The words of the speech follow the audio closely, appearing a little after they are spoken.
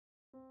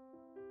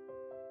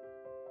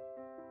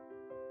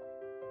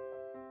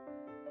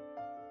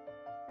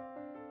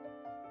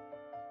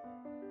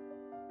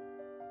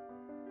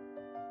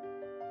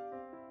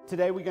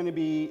today we're going to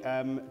be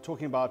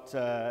talking about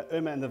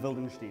Irma and the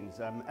Wildensteins,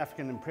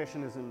 African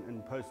Impressionism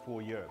in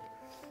post-war Europe.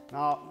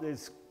 Now,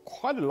 there's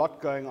quite a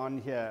lot going on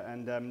here,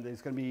 and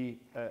there's going to be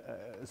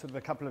sort of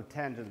a couple of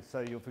tangents, so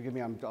you'll forgive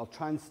me. I'll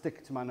try and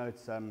stick to my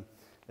notes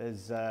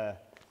as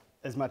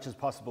much as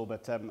possible,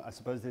 but I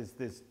suppose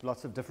there's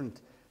lots of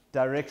different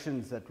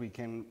directions that we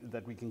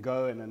can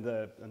go in, and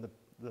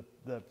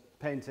the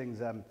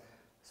paintings. I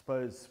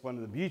suppose one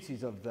of the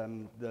beauties of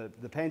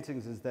the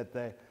paintings is that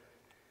they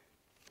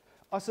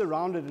are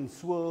surrounded and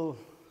swirl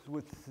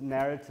with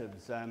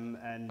narratives and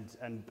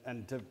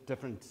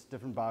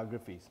different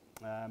biographies,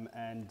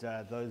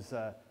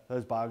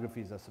 those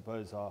biographies, I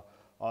suppose,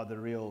 are the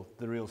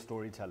real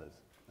storytellers.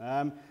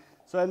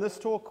 So in this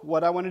talk,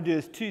 what I want to do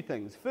is two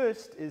things.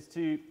 First is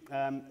to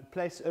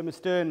place Irma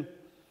Stern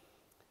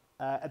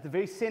at the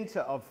very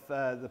center of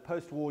the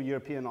post-war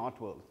European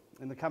art world,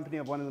 in the company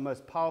of one of the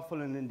most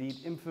powerful and indeed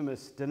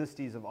infamous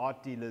dynasties of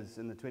art dealers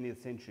in the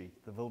 20th century,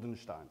 the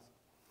Wildensteins.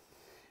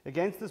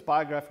 Against this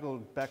biographical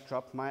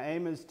backdrop, my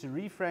aim is to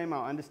reframe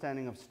our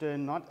understanding of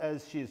Stern not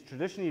as she is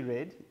traditionally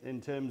read in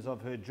terms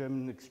of her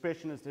German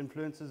expressionist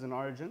influences and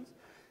origins,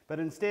 but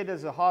instead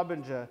as a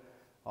harbinger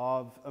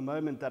of a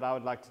moment that I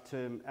would like to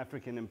term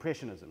African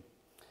Impressionism.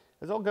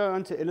 As I'll go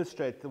on to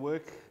illustrate, the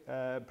work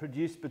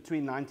produced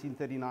between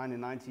 1939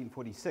 and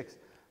 1946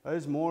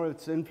 owes more of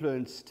its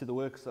influence to the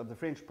works of the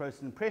French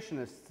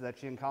post-impressionists that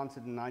she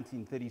encountered in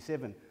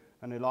 1937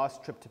 on her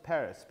last trip to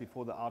Paris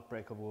before the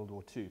outbreak of World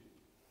War II.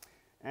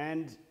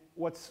 And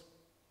what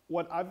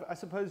I've, I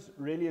suppose,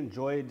 really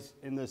enjoyed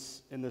in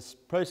this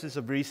process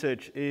of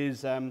research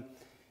is the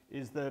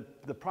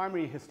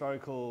primary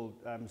historical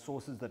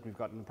sources that we've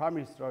got, and the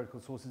primary historical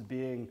sources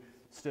being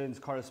Stern's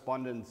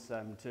correspondence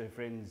to her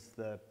friends,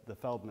 the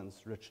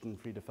Feldmans, Richard and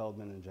Frida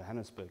Feldman in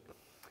Johannesburg.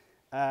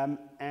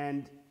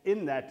 And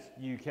in that,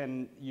 you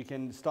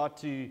can start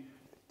to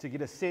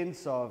get a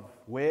sense of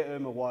where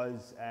Irma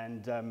was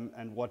and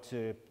what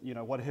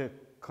her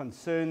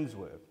concerns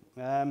were.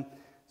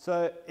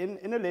 So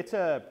in a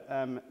letter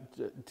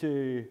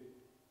to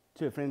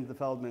a friend of the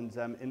Feldmans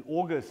in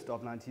August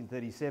of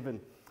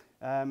 1937,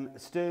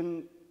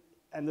 Stern,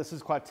 and this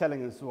is quite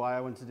telling, this is why I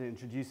wanted to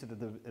introduce it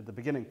at the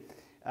beginning,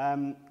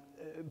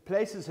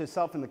 places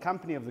herself in the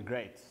company of the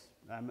greats,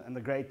 and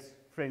the great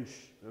French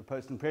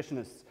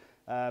post-impressionists,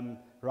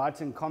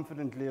 writing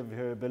confidently of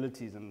her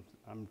abilities, and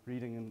I'm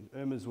reading in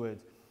Irma's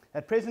words.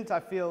 At present I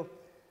feel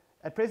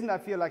I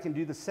can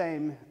do the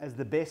same as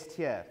the best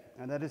here,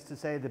 and that is to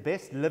say the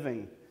best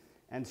living,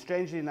 and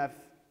strangely enough,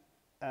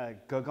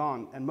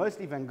 Gauguin and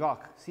mostly Van Gogh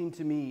seem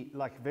to me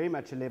like very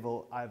much a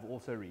level I have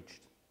also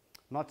reached.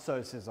 Not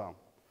so Cézanne.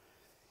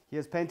 He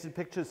has painted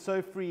pictures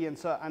so free and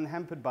so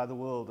unhampered by the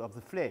world of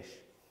the flesh.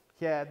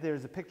 Here there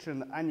is a picture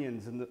of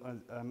onions in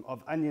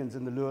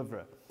the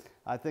Louvre.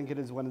 I think it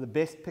is one of the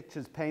best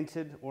pictures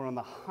painted or on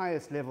the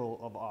highest level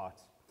of art.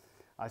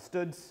 I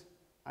stood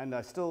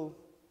still,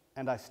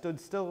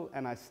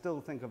 and I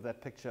still think of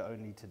that picture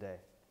only today.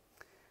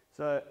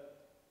 So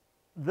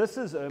this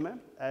is Irma,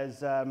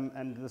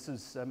 and this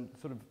is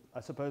sort of, I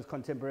suppose,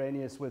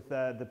 contemporaneous with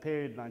the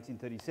period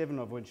 1937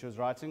 of when she was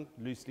writing,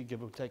 loosely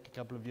give or take a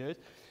couple of years.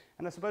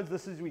 And I suppose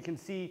this is, we can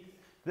see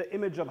the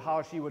image of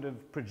how she would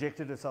have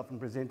projected herself and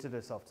presented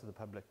herself to the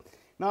public.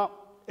 Now,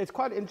 it's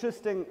quite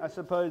interesting, I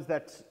suppose,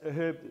 that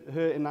her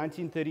in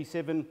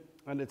 1937,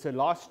 and it's her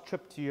last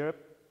trip to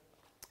Europe,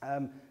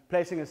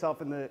 placing herself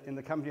in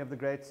the company of the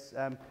greats,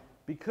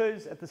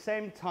 because at the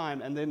same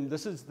time, and then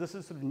this is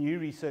sort of new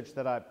research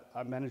that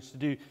I managed to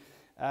do,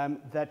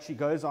 that she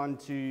goes on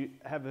to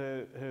have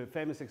her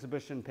famous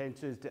exhibition,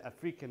 Peintures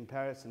D'Afrique in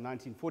Paris in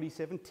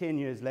 1947, 10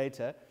 years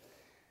later.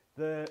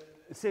 The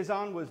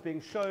Cézanne was being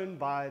shown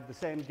by the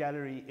same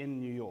gallery in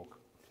New York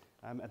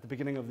at the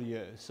beginning of the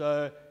year.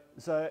 So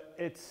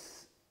it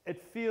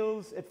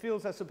feels,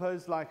 I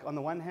suppose, like on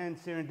the one hand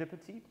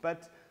serendipity,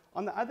 but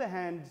on the other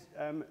hand,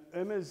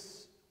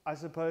 Irma's, I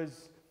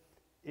suppose,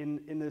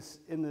 in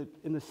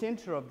the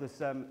center of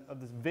this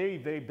very,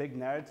 very big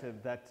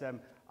narrative that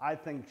I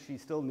think she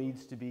still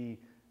needs to be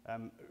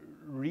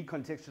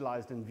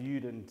recontextualized and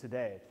viewed in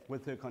today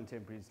with her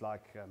contemporaries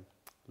like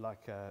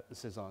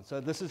Cézanne. So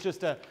this is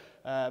just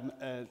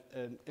an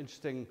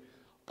interesting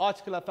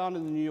article I found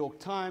in the New York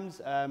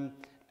Times, and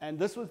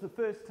this was the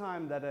first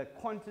time that a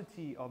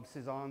quantity of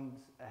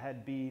Cézanne's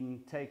had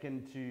been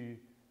taken to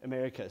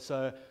America.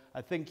 So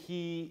I think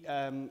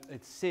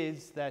it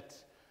says that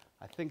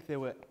I think there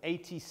were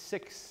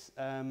 86,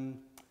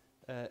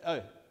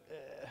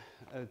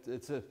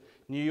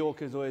 New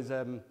York is always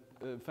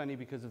funny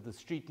because of the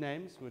street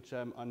names, which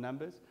are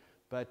numbers,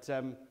 but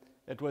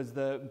it was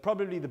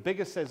probably the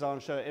biggest Cézanne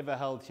show ever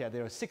held here.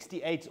 There were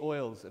 68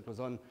 oils. It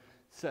was on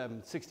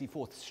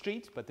 64th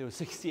Street, but there were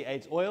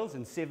 68 oils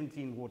and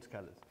 17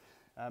 watercolors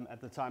at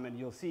the time, and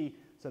you'll see,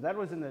 so that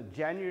was in the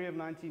January of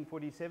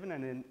 1947,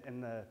 and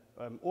in the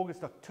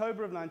August,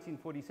 October of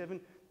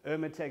 1947,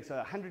 Irma takes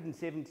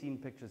 117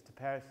 pictures to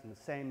Paris in the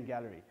same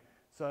gallery.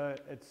 So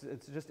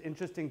it's just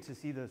interesting to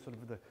see the sort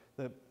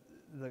of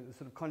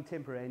sort of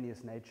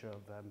contemporaneous nature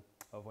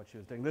of what she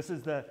was doing. This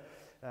is the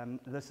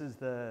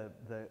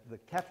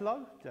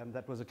catalogue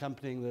that was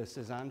accompanying the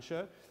Cézanne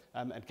show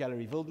at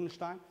Gallery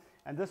Wildenstein.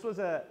 And this was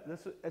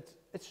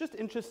it's just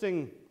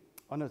interesting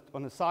on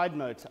a side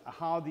note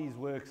how these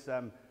works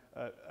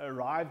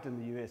arrived in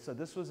the US. So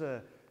this was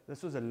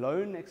a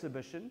loan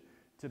exhibition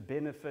to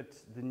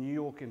benefit the New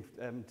York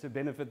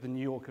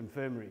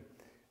Infirmary.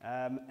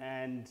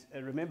 And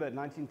remember,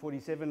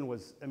 1947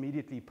 was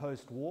immediately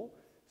post-war,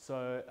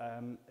 so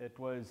it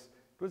was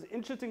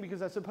interesting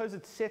because I suppose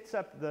it sets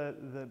up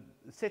the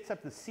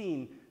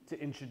scene to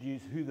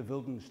introduce who the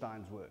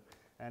Wildensteins were,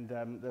 and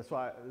that's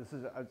why this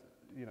is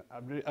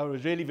I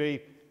was really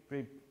very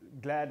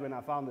glad when I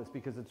found this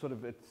because it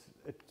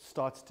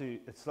starts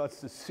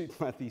to suit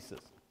my thesis.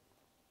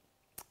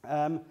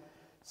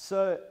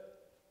 So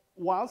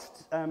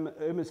whilst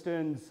Irma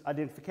Stern's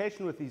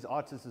identification with these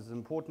artists is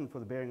important for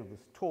the bearing of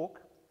this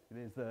talk,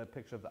 there's the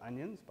picture of the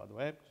onions, by the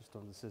way, just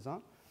on the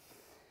Cézanne.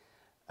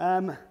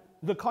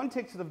 The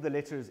context of the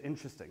letter is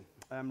interesting.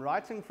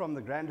 Writing from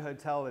the Grand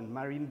Hotel in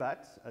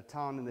Marienbad, a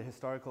town in the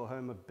historical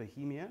home of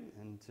Bohemia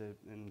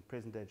in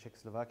present-day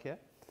Czechoslovakia,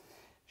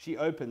 she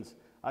opens,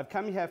 "I've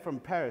come here from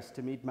Paris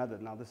to meet Mother."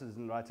 Now, this is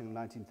in writing in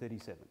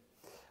 1937.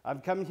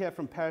 "I've come here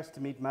from Paris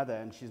to meet Mother,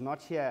 and she's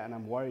not here, and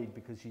I'm worried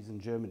because she's in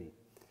Germany."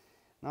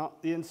 Now,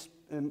 the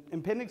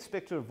impending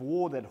spectre of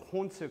war that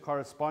haunts her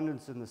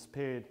correspondence in this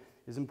period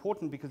is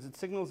important because it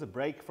signals a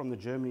break from the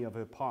Germany of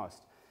her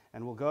past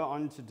and will go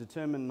on to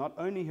determine not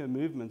only her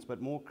movements,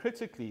 but more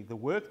critically, the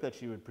work that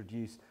she would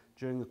produce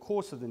during the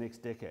course of the next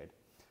decade.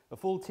 A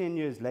full 10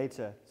 years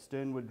later,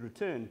 Stern would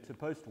return to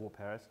post-war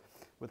Paris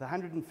with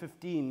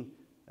 115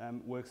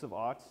 works of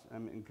art,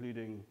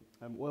 including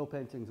oil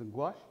paintings and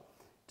gouache,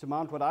 to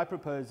mount what I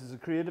propose is a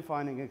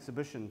career-defining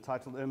exhibition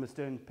titled Irma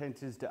Stern,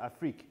 Peintures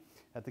D'Afrique,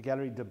 at the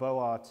Gallery de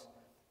Beaux-Arts,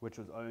 which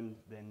was owned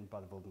then by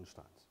the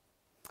Wildensteins.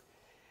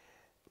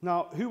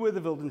 Now, who were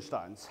the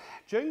Wildensteins?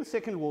 During the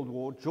Second World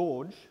War,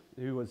 George,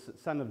 who was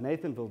son of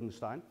Nathan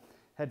Wildenstein,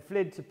 had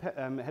fled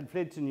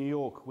to New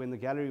York when the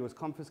gallery was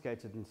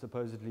confiscated and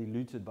supposedly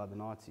looted by the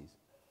Nazis.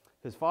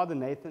 His father,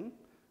 Nathan,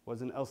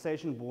 was an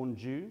Alsatian-born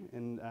Jew,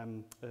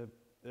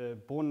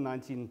 born in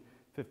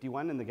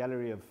 1951 in the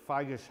gallery of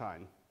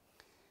Feigerschein.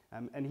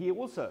 And he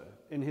also,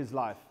 in his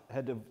life,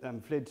 had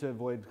fled to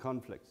avoid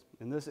conflicts.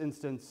 In this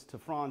instance, to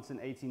France in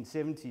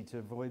 1870 to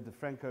avoid the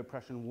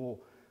Franco-Prussian War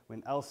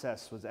when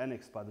Alsace was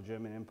annexed by the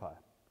German Empire.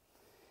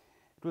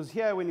 It was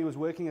here when he was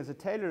working as a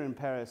tailor in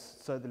Paris,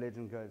 so the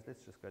legend goes.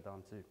 Let's just go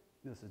down to,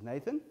 this is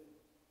Nathan.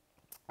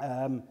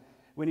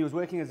 When he was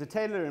working as a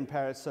tailor in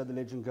Paris, so the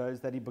legend goes,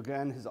 that he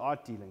began his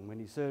art dealing when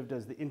he served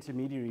as the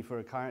intermediary for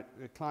a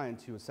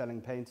client who was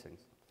selling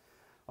paintings.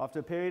 After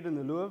a period in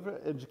the Louvre,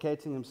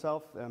 educating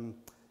himself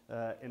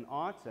in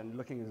art and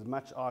looking at as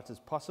much art as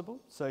possible,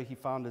 so he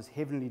found his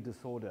heavenly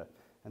disorder,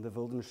 and the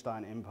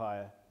Wildenstein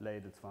Empire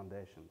laid its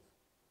foundations.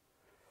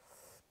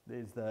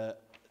 There's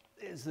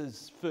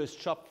his first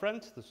shop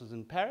front. This was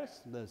in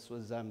Paris. This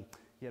was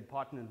he had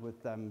partnered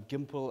with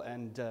Gimpel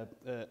and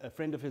a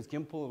friend of his,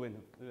 Gimpel,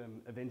 when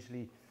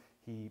eventually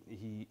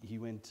he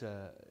went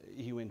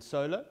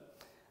solo.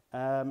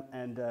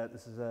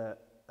 This is a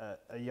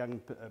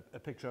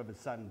picture of his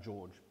son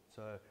George.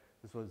 So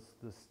this was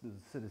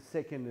sort of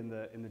second in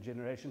the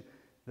generation.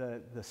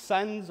 The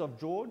sons of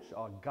George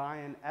are Guy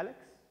and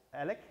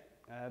Alec,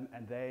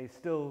 and they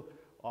still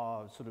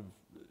are sort of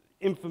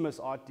infamous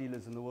art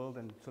dealers in the world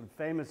and sort of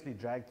famously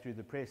dragged through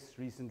the press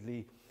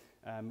recently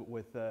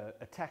with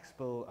a tax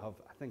bill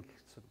of, I think,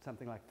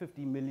 something like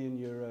 50 million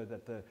euro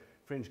that the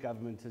French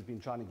government has been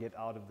trying to get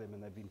out of them,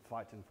 and they've been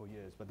fighting for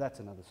years. But that's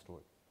another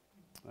story.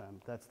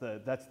 That's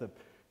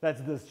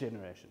this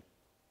generation.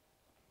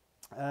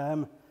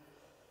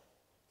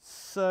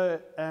 So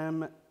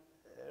the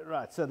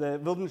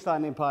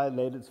Wildenstein Empire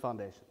laid its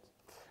foundations.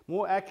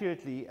 More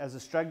accurately, as a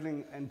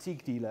struggling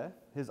antique dealer,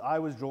 his eye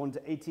was drawn to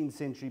 18th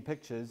century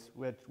pictures,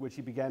 which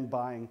he began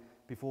buying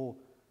before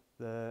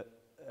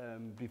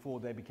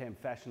they became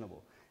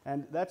fashionable.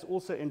 And that's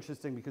also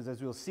interesting because,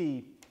 as we'll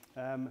see,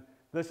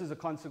 this is a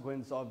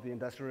consequence of the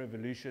Industrial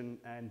Revolution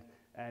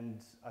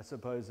and I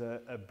suppose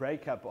a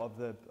breakup of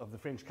the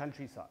French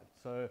countryside.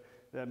 So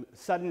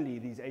suddenly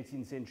these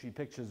 18th century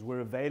pictures were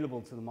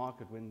available to the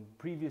market when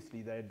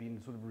previously they had been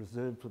sort of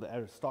reserved for the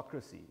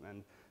aristocracy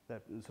and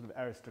that sort of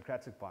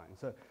aristocratic buying.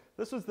 So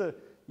this was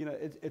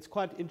it's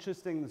quite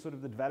interesting, the sort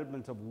of the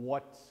development of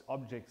what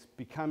objects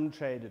become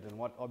traded and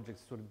what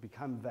objects sort of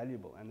become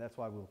valuable, and that's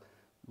why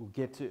we'll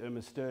get to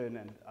Irma Stern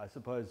and I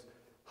suppose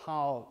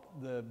how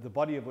the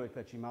body of work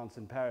that she mounts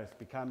in Paris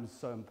becomes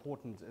so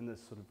important in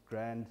this sort of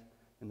grand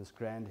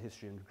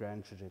history and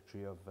grand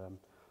trajectory of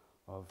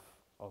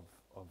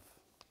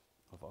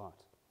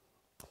art.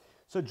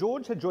 So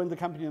George had joined the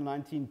company in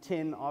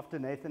 1910 after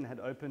Nathan had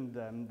opened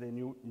their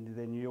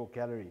New York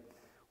gallery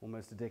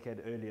almost a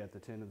decade earlier at the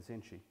turn of the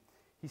century.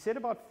 He set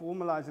about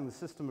formalizing the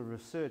system of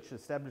research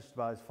established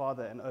by his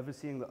father and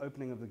overseeing the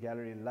opening of the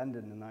gallery in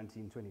London in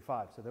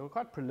 1925. So they were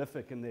quite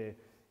prolific in their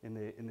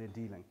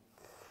dealing.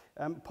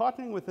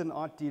 Partnering with an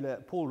art dealer,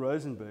 Paul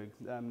Rosenberg,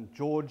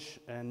 George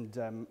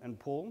and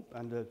Paul,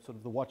 under sort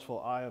of the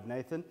watchful eye of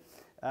Nathan,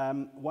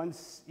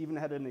 once even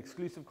had an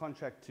exclusive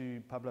contract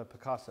to Pablo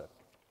Picasso,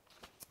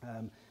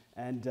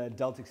 and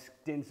dealt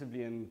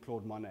extensively in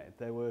Claude Monet.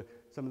 They were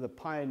some of the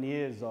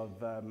pioneers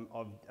of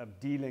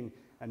dealing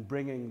and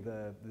bringing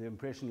the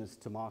Impressionists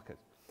to market,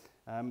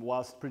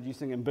 whilst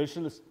producing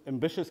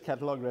ambitious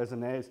catalogue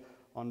raisonnés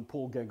on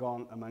Paul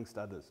Gauguin, amongst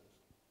others.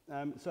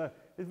 So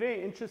it's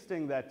very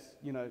interesting that,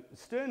 you know,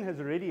 Stern has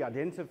already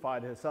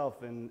identified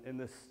herself in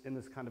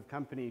this kind of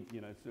company,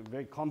 you know, so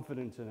very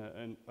confident in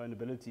her own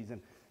abilities,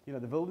 and, you know,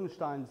 the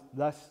Wildensteins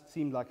thus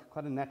seemed like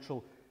quite a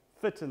natural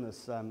fit in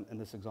this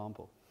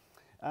example.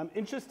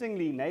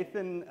 Interestingly,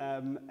 Nathan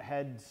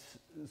had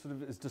sort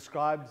of is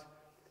described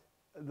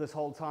this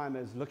whole time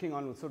as looking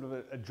on with sort of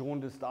a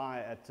jaundiced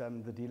eye at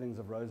the dealings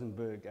of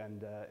Rosenberg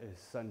and his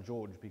son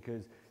George,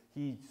 because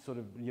he sort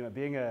of, you know,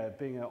 being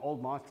an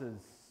old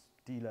masters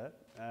dealer,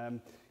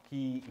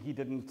 he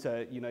didn't,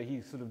 you know, he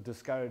sort of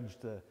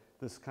discouraged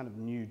this kind of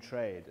new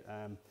trade,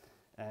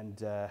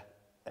 and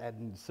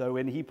so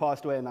when he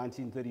passed away in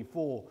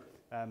 1934,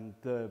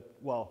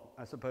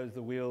 I suppose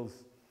the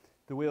wheels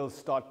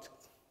start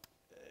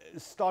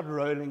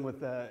rolling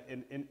with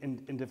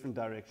in different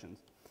directions.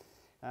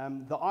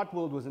 The art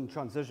world was in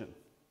transition.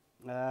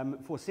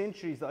 For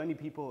centuries, the only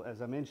people,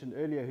 as I mentioned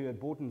earlier, who had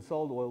bought and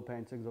sold oil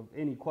paintings of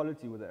any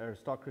quality were the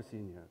aristocracy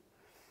in Europe.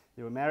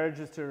 There were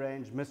marriages to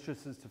arrange,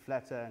 mistresses to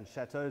flatter, and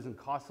chateaux and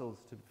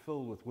castles to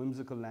fill with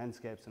whimsical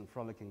landscapes and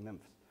frolicking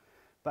nymphs.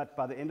 But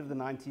by the end of the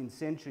 19th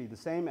century, the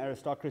same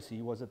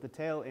aristocracy was at the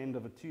tail end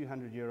of a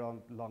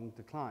 200-year-long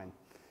decline,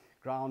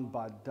 ground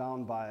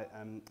down by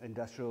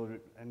industrial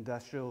and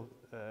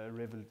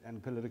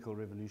political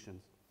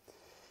revolutions.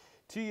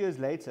 2 years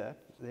later,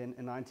 then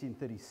in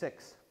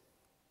 1936,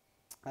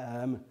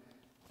 and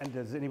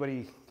can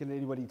anybody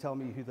tell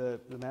me who the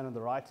man on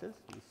the right is?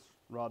 He's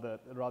rather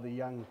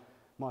young,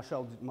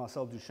 Marcel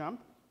Duchamp.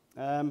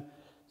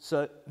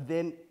 So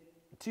then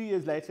 2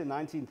 years later, in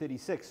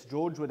 1936,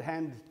 George would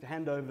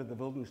hand over the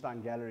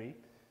Wildenstein Gallery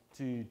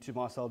to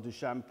Marcel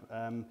Duchamp,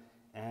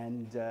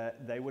 and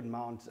they would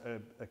mount a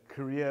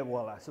career,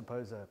 well, I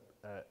suppose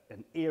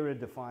an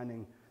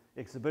era-defining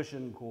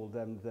exhibition called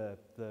the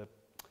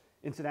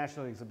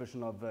International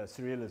Exhibition of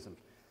Surrealism.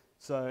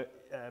 So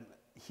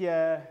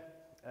here,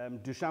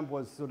 Duchamp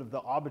was sort of the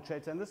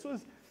arbitrator, and this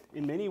was,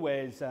 in many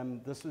ways,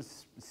 this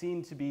was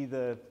seen to be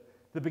the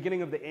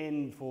beginning of the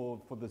end for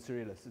the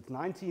Surrealists.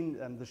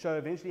 The show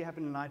eventually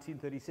happened in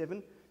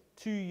 1937,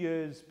 2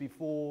 years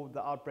before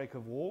the outbreak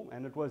of war,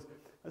 and it was,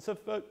 I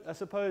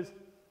suppose,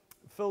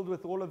 filled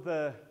with all of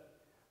the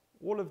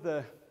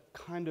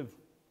kind of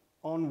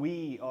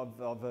ennui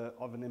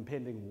of an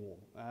impending war,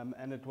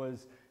 and it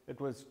was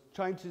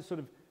trying to sort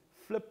of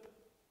flip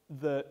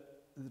the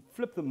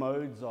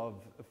modes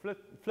of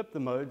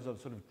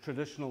sort of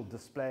traditional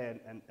display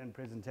and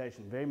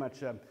presentation, very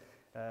much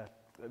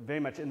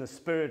in the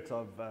spirit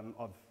of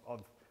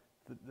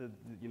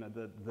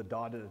the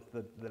Dada,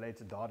 the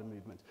later Dada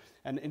movement.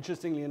 And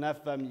interestingly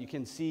enough, you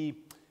can see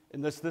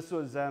in this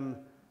was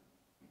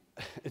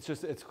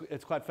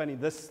it's quite funny.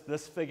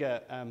 This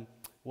figure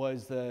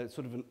was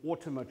sort of an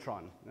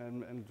automatron,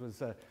 and it was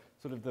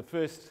sort of the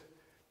first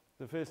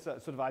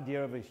sort of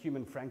idea of a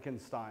human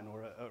Frankenstein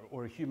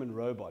or a human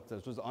robot.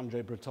 This was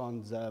Andre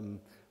Breton's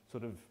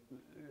sort of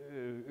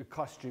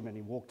costume, and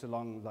he walked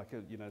along like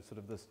a, you know, sort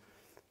of this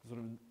sort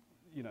of,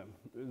 you know,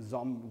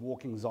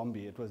 walking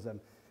zombie. It was,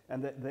 and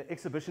the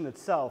exhibition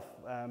itself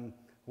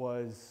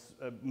was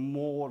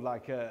more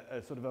like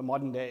a sort of a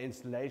modern day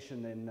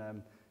installation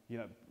in, you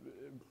know,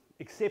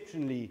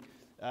 exceptionally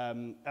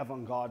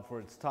avant-garde for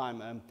its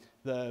time.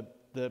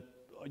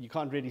 You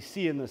can't really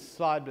see in the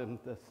slide, and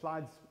the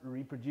slides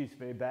reproduced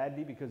very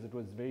badly because it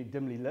was very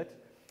dimly lit.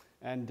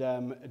 And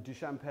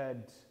Duchamp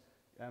had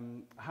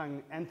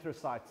hung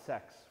anthracite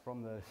sacks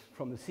from the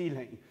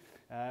ceiling,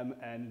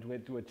 and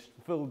which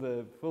filled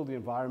the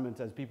environment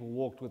as people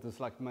walked with this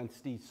like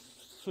musty,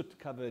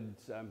 soot-covered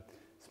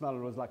smell.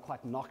 It was like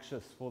quite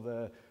noxious for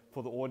the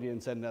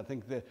audience. And I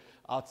think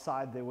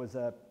outside there was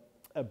a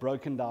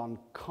broken down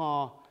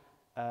car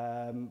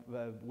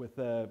with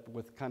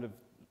kind of,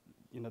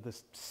 you know,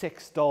 this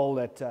sex doll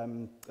that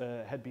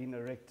had been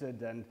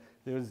erected, and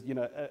there was, you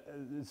know,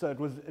 so it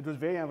was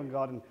very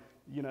avant-garde, and,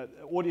 you know,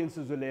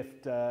 audiences were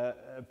left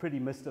pretty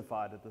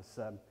mystified at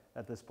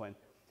this point.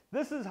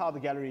 This is how the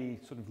gallery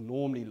sort of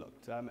normally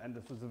looked, and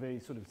this was a very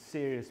sort of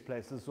serious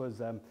place. This was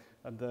on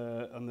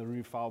the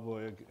Rue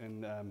Faubourg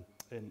in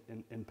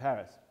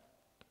Paris.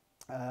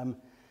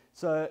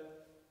 So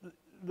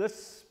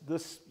this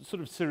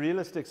sort of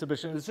surrealist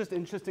exhibition, it's just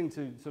interesting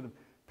to sort of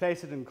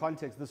place it in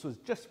context. This was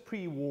just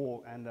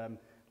pre-war, and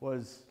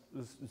was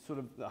sort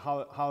of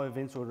how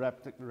events were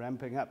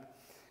ramping up.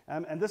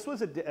 And this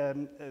was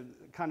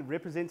kind of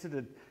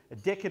represented a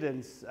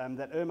decadence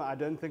that Irma, I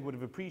don't think, would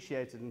have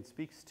appreciated, and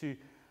speaks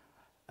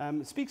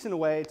in a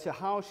way to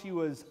how she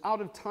was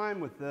out of time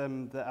with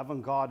the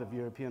avant-garde of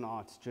European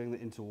art during the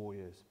interwar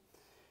years.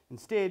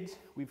 Instead,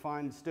 we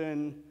find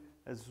Stern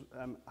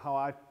how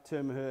I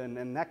term her, an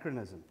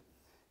anachronism.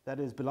 That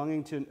is,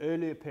 belonging to an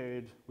earlier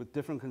period with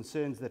different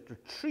concerns that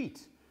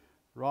retreat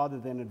rather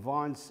than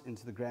advance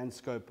into the grand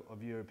scope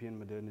of European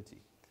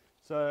modernity.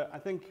 So I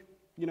think,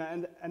 you know,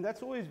 and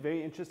that's always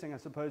very interesting, I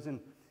suppose, in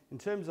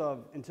terms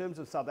of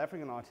South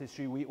African art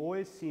history. We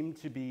always seem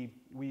to be,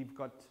 we've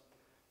got,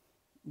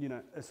 you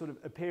know, a sort of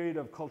a period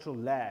of cultural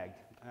lag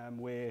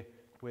where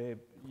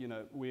you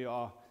know, we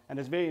are, and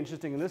it's very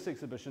interesting in this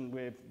exhibition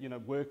where, you know,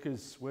 work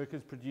is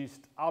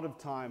produced out of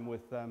time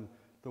with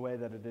the way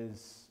that it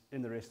is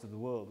in the rest of the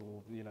world,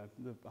 or, you know,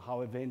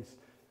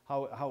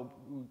 how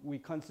we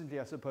constantly,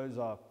 I suppose,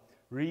 are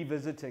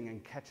revisiting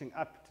and catching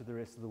up to the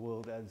rest of the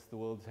world as the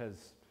world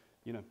has,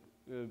 you know,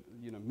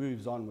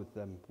 moves on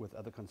with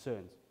other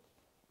concerns.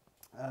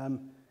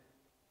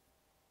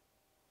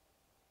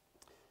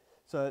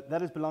 So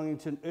that is belonging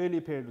to an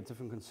earlier period with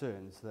different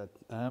concerns that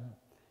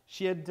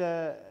she had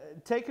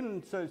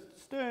taken. So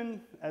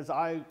Stern, as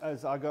I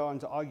go on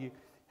to argue,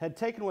 had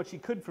taken what she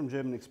could from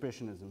German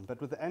Expressionism, but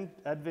with the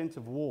advent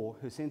of war,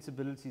 her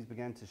sensibilities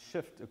began to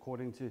shift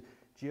according to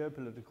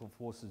geopolitical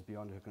forces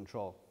beyond her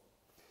control.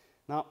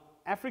 Now,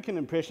 African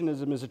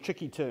Impressionism is a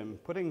tricky term,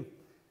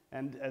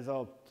 and as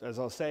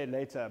I'll say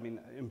later, I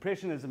mean,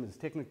 Impressionism is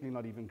technically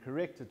not even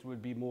correct. It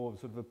would be more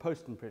sort of a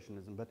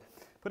post-Impressionism, but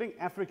putting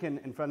African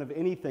in front of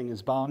anything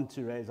is bound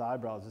to raise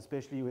eyebrows,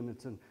 especially when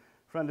it's in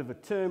front of a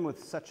term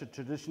with such a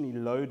traditionally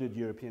loaded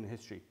European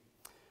history.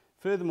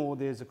 Furthermore,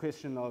 there's a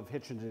question of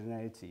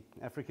heterogeneity.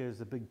 Africa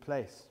is a big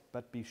place,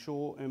 but be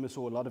sure Irma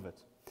saw a lot of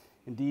it.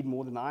 Indeed,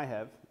 more than I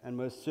have, and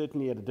most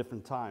certainly at a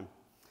different time.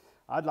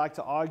 I'd like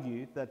to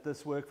argue that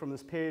this work from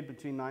this period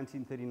between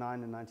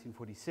 1939 and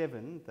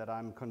 1947, that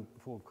I'm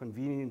for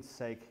convenience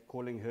sake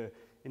calling her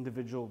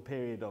individual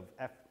period of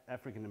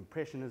African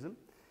Impressionism,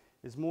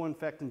 is more in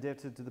fact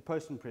indebted to the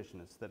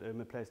post-Impressionists that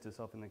Irma placed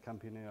herself in the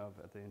company of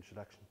at the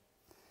introduction.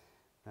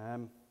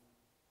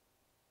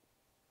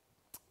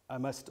 I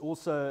must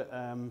also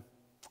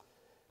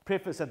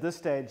preface at this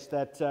stage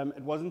that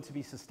it wasn't to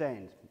be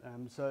sustained.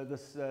 So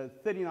this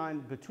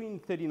between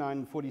 39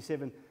 and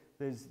 47,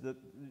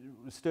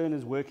 Stern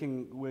is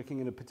working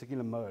in a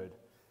particular mode.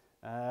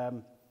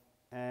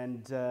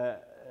 As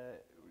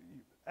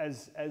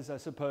I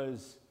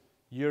suppose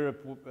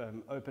Europe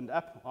opened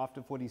up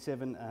after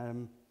 47,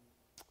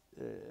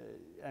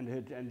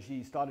 and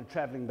she started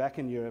traveling back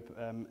in Europe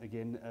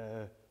again,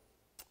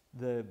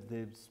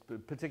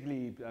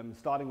 particularly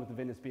starting with the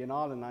Venice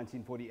Biennale in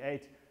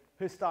 1948,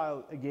 her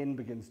style again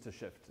begins to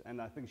shift,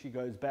 and I think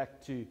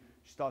she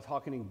starts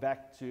harkening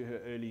back to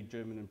her early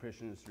German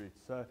Impressionist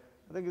roots. So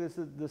I think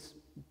this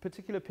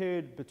particular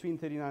period between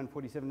 39 and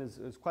 47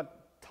 is quite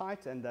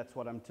tight, and that's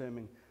what I'm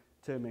terming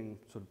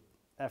sort of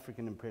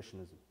African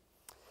Impressionism.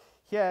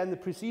 Here in the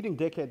preceding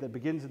decade that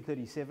begins in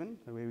 37,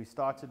 where we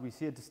started, we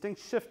see a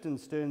distinct shift in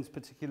Stern's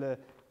particular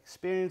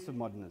experience of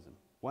modernism,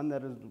 one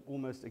that is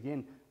almost,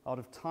 again, out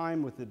of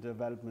time with the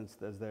developments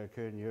as they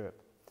occur in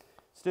Europe.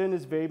 Stern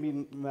has very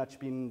much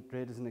been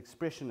read as an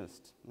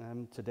expressionist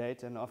to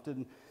date, and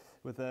often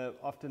with an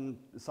often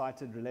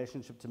cited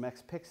relationship to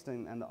Max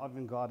Pechstein and the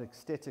avant-garde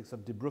aesthetics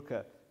of De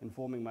Broeke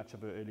informing much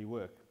of her early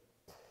work.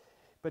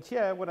 But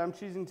here, what I'm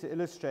choosing to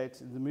illustrate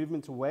is the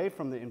movement away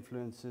from the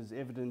influences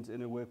evident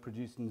in her work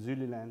produced in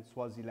Zululand,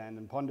 Swaziland,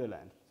 and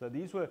Pondoland. So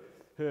these were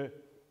her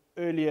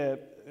earlier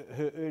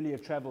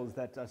travels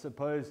that I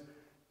suppose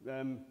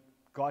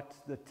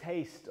got the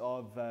taste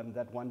of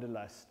that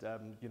wanderlust,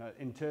 you know,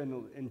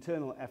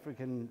 internal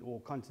African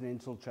or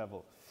continental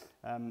travel,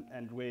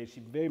 and where she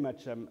very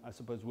much, I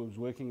suppose, was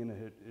working in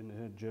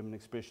her German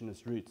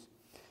Expressionist roots.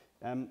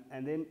 And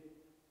then,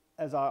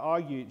 as I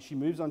argued, she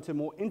moves on to a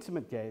more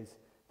intimate gaze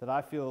that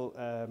I feel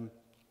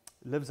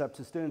lives up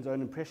to Stern's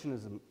own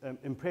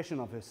impression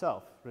of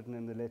herself, written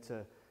in the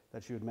letter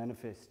that she would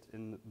manifest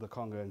in the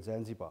Congo and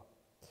Zanzibar.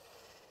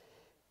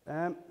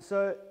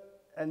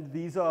 And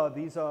these are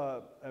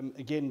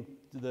again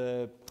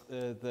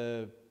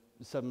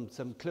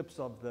some clips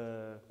of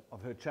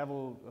her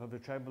travel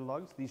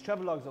logs. These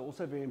travel logs are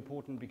also very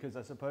important because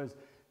I suppose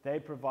they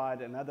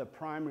provide another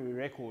primary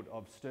record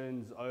of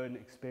Stern's own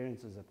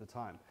experiences at the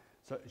time.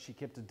 So she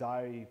kept a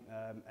diary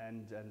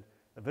and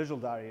a visual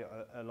diary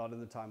a lot of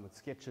the time with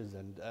sketches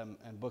and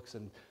books.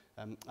 And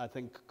I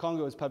think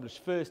Congo was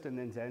published first, and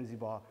then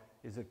Zanzibar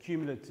is a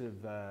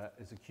cumulative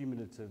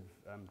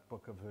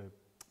book of her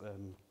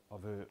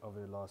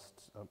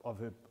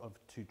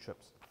two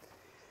trips.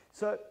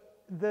 So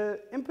the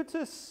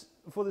impetus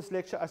for this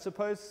lecture, I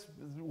suppose,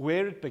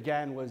 where it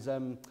began was,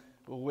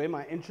 where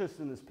my interest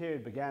in this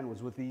period began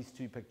was with these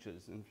two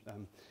pictures,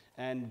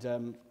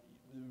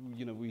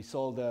 you know, we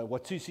sold a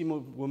Watusi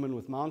woman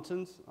with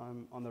mountains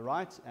on the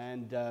right,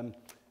 and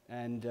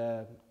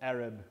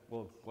Arab,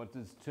 well, what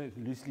is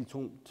loosely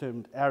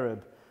termed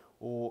Arab,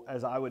 or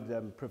as I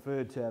would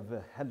prefer to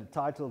have had a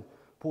title,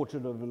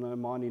 Portrait of an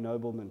Omani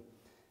Nobleman,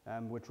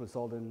 which was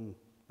sold in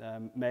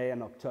May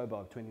and October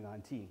of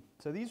 2019.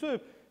 So these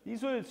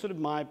were sort of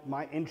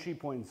my entry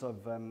points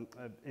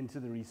into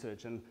the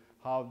research, and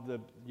how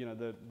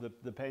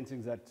the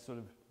paintings that sort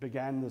of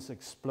began this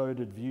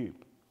exploded view.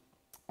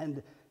 And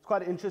it's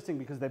quite interesting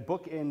because they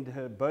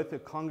bookend both her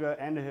Congo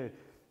and her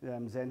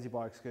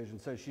Zanzibar excursion.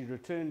 So she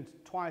returned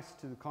twice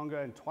to the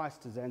Congo and twice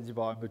to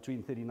Zanzibar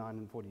between 39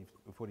 and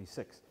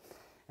 46.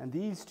 And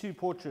these two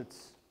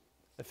portraits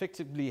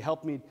effectively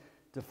helped me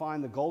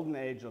define the golden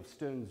age of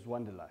Stern's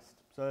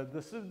wanderlust. So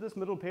this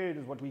middle period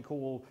is what we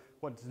call,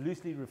 what's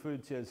loosely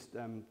referred to as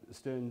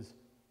Stern's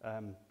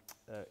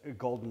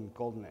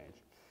golden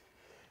age.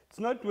 It's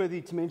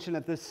noteworthy to mention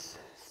at this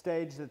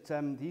stage that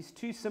these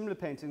two similar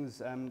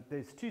paintings,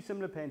 there's two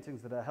similar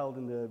paintings that are held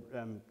in the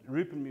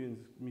Rupert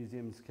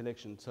Museum's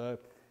collection. So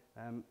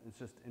it's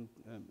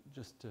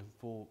just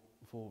for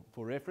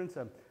reference.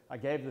 I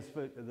gave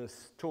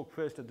this talk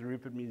first at the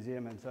Rupert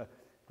Museum, and so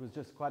it was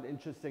just quite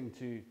interesting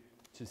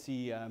to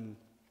see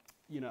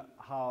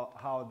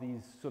how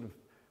these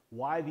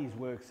why these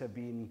works have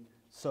been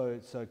so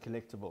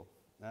collectible,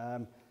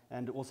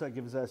 and also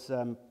gives us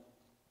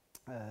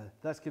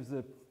thus gives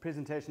the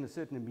presentation a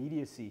certain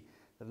immediacy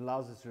that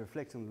allows us to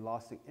reflect on the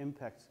lasting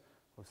impacts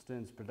of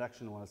Stern's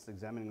production whilst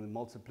examining the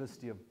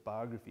multiplicity of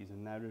biographies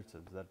and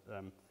narratives that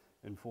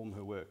inform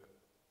her work.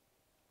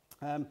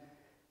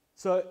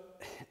 So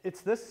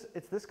it's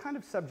this kind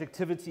of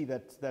subjectivity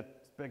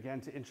that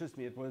began to interest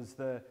me. It was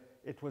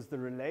the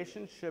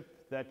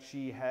relationship that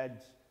she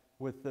had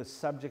with the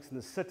subjects and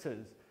the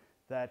sitters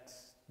that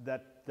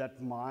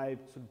my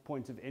sort of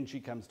point of entry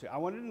comes to. I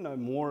wanted to know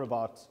more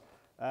about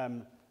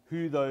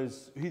who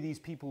these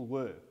people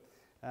were.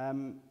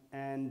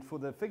 And for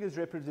the figures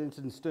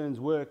represented in Stern's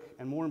work,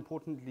 and more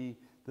importantly,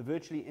 the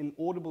virtually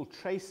inaudible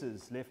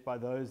traces left by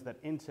those that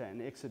enter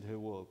and exit her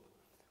world,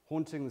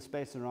 haunting the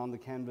space around the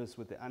canvas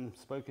with their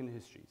unspoken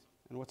histories.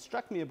 And what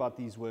struck me about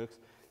these works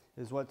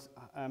is was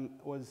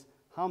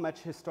how much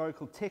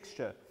historical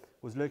texture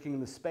was lurking in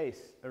the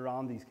space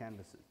around these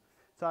canvases.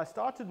 So I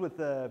started with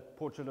the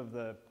portrait of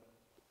the,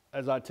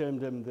 as I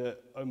termed him, the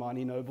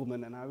Omani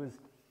nobleman, and I was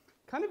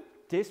kind of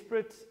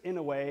desperate in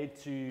a way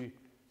to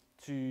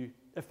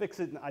affix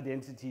an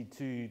identity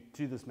to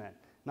this man.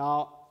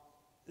 Now,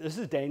 this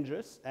is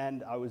dangerous,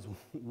 and I was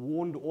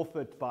warned off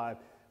it by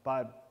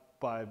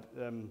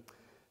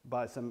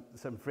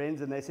some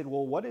friends, and they said,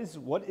 "Well, what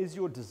is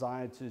your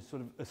desire to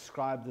sort of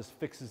ascribe this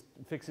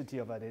fixity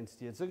of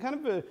identity?" It's a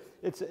kind of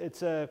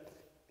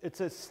it's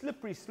a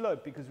slippery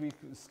slope, because we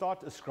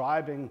start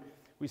ascribing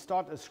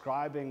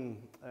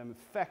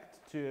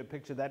fact to a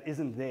picture that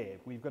isn't there.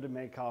 We've got to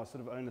make our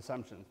sort of own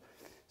assumptions.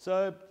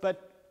 So,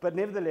 but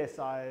nevertheless,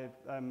 so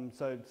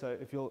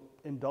if you'll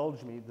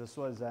indulge me, this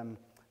was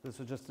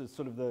just a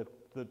sort of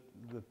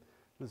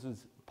this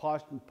was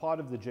part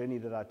of the journey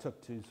that I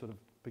took to sort of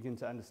begin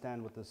to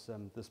understand what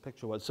this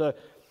picture was. So,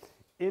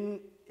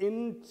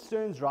 in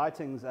Stern's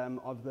writings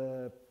of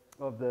the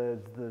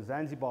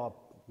Zanzibar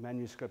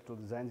manuscript, or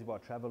the Zanzibar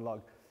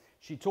travelogue,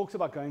 she talks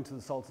about going to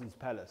the Sultan's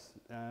palace,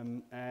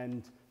 and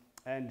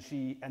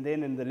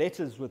then in the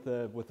letters with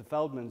the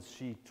Feldmans,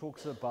 she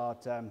talks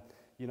about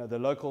the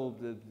local.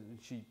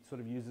 She sort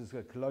of uses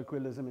a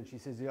colloquialism, and she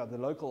says, "Yeah, the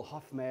local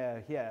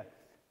Hofmayor here,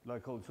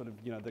 local sort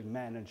of the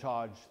man in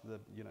charge,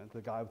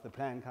 the guy with the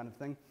plan kind of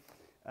thing,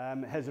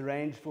 has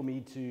arranged for me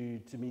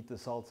to meet the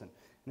Sultan."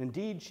 And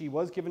indeed, she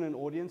was given an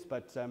audience,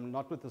 but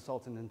not with the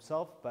Sultan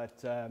himself,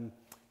 but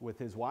with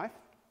his wife,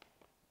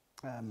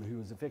 who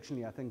was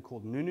affectionately, I think,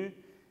 called Nunu,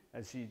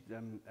 as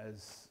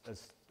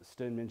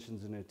Stern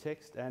mentions in her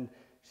text. And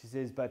she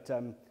says, but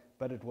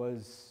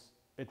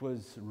it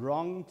was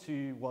wrong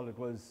to, well, it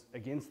was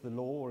against the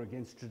law or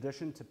against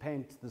tradition to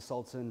paint the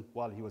Sultan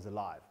while he was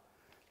alive.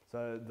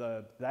 So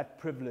that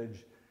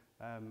privilege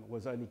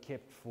was only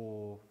kept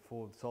for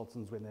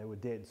sultans when they were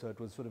dead. So it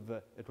was sort of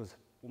it was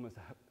almost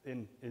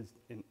in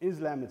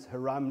Islam it's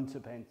haram to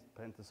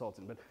paint the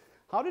Sultan. But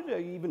how did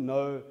they even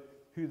know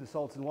who the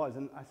Sultan was?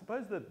 And I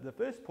suppose the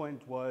first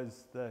point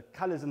was the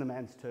colors in the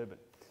man's turban.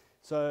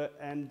 So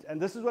and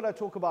this is what I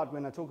talk about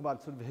when I talk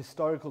about sort of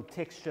historical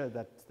texture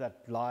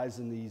that lies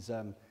in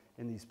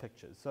these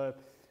pictures. So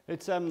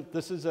it's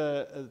this is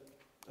a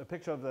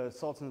picture of the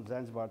Sultan of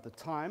Zanzibar at the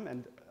time,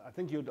 and I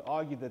think you'd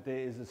argue that there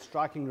is a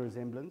striking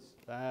resemblance.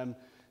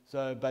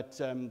 But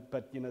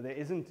there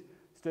isn't.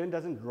 Stern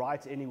doesn't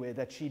write anywhere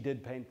that she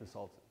did paint the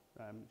Sultan.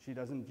 She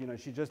doesn't.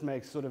 She just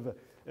makes sort of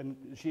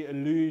she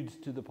alludes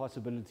to the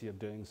possibility of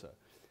doing so.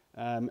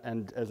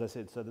 And as I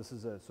said, so this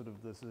is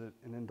an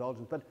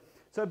indulgence. But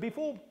so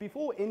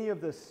before any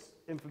of this,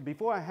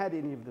 before I had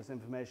any of this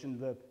information,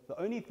 the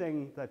only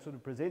thing that sort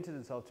of presented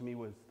itself to me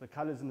was the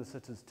colors in the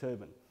sitter's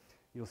turban.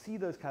 You'll see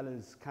those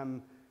colors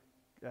come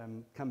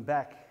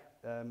back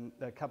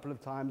a couple of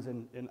times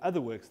in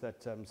other works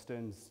that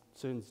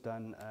Stern's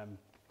done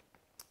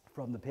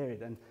from the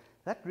period, and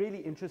that really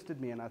interested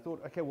me. And I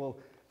thought, okay, well,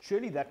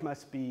 surely that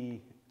must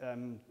be,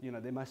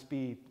 there must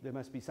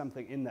be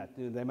something in that.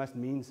 They must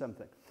mean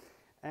something,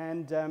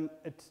 and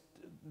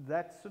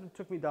that sort of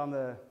took me down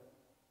the.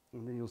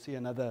 And then you'll see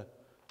another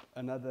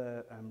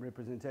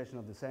representation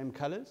of the same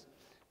colors,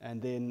 and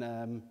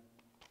then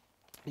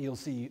you'll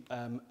see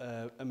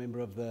a member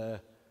of the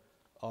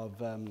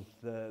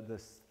the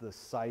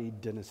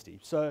Said dynasty.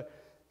 So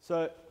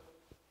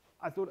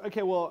I thought,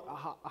 okay,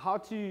 well, how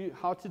to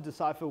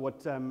decipher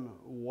what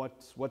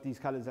these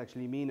colors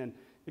actually mean, and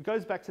it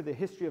goes back to the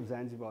history of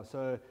Zanzibar.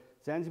 So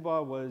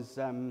Zanzibar was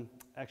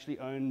actually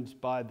owned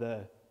by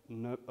the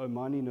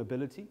Omani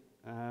nobility,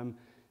 and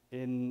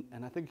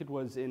I think it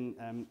was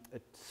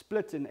it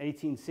split in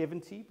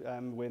 1870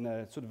 when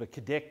a sort of a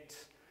cadet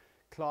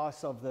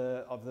class of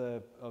the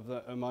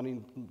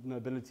Omani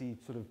nobility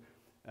sort of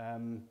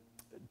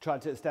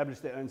tried to establish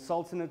their own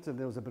sultanate, and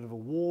there was a bit of a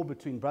war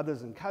between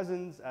brothers and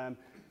cousins,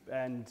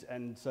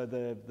 and so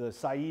the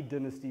Said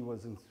dynasty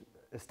was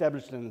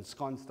established and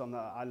ensconced on the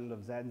island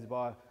of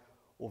Zanzibar,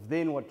 of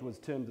then what was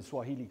termed the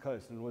Swahili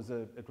coast, and it was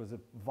a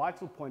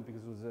vital point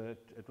because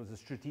it was a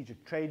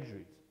strategic trade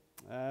route,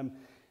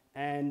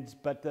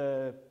 but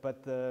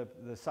the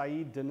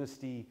Said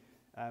dynasty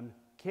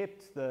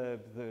kept the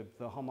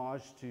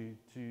homage to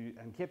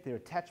and kept their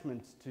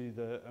attachment to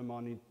the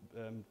Omani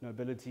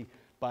nobility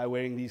by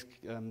wearing these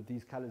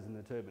colors in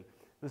the turban.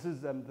 This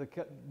is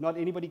not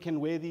anybody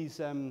can wear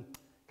these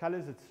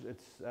colors.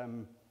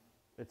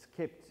 It's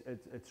kept.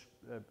 It's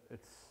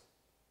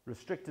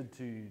restricted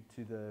to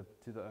the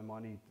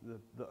Omani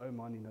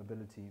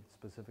nobility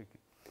specifically.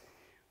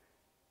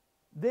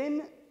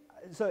 Then,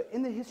 so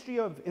in the history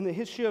of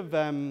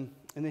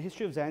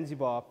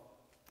Zanzibar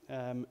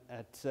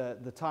at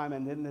the time,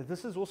 and then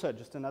this is also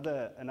just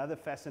another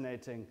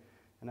fascinating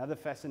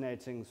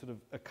sort of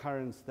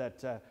occurrence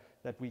that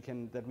we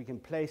can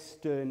place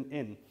Stern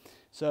in.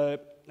 So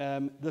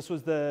this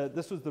was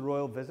the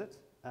royal visit,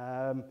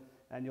 and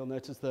you'll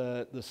notice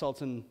the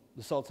Sultan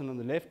on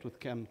the left with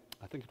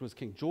I think it was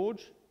King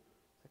George. Is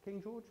that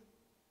King George?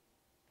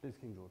 It is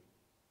King George.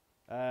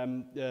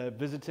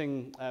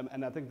 Visiting,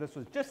 and I think this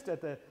was just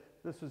at the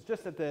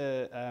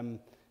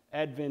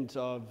advent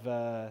of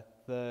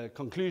the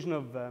conclusion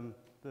of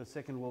the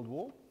Second World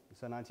War,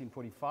 so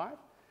 1945,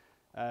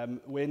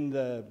 when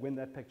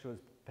that picture was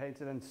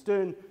painted. And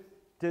Stern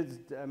does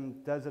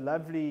a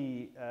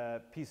lovely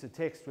piece of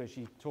text where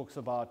she talks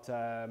about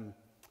this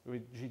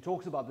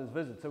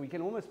visit. So we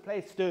can almost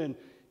place Stern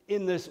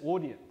in this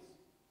audience.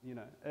 You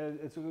know,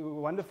 it's a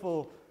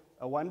wonderful,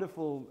 I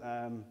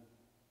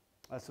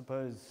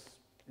suppose,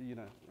 you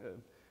know,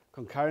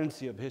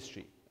 concurrency of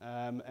history,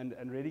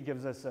 and really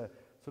gives us a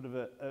sort of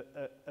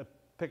a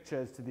picture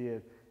as to the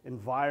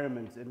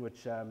environment in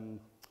which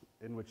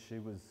she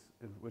was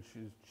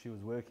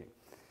working.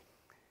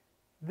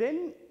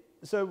 Then,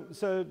 so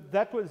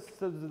that was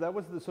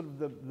the sort of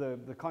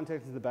the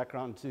context of the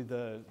background to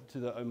the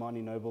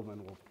Omani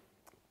nobleman,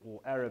 or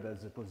Arab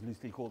as it was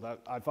loosely called.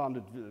 I found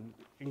it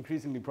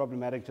increasingly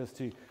problematic just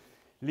to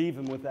leave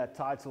him with that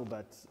title,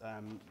 but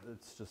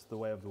it's just the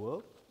way of the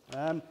world.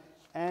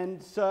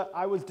 And so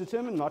I was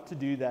determined not to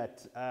do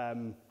that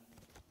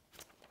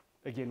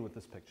again with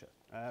this picture.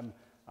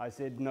 I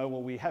said, no,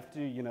 well, we have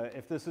to, you know,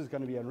 if this is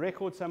going to be on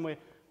record somewhere,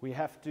 we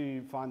have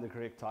to find the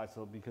correct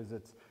title, because I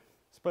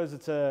suppose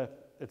it's a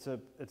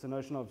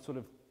notion of sort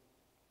of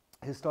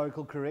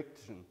historical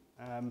correction,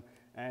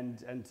 and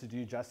to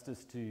do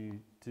justice to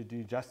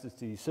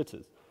these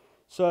sitters.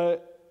 So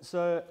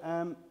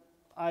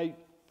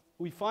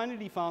we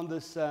finally found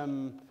this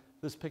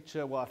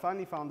picture. Well, I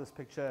finally found this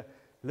picture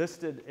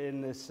listed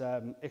in this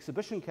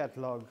exhibition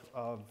catalogue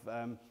of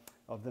the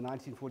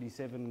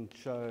 1947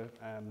 show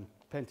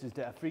Peintures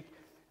D'Afrique,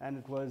 and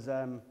it was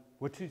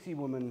Watusi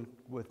Woman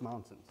with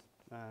Mountains,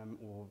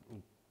 or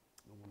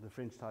the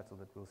French title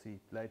that we'll see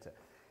later.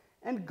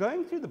 And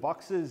going through the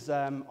boxes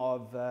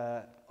of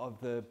the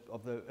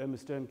Irma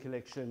Stern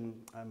collection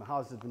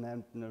housed at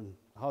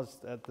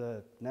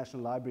the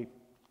National Library,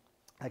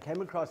 I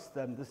came across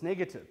this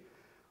negative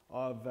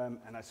of, and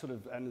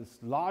this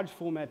large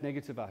format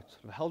negative. I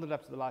sort of held it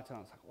up to the light, and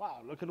I was like,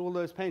 wow, look at all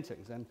those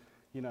paintings. And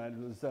you know, it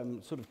was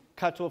sort of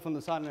cut off on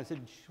the side, and I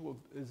said, sure,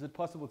 is it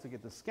possible to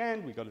get this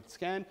scanned? We got it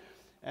scanned,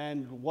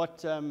 and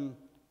what a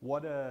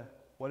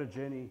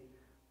journey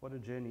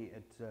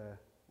it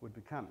would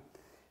become.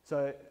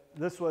 So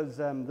this was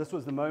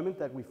the moment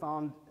that we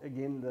found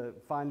again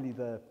finally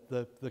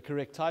the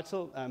correct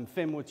title,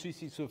 Femme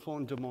Watusi sur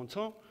fond de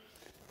Monton,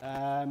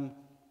 and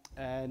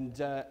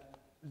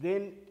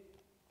then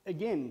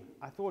again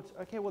I thought,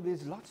 okay, well,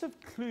 there's lots of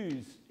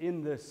clues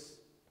in this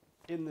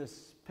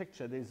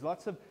picture. There's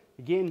lots of,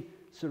 again,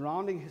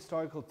 surrounding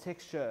historical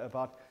texture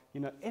about,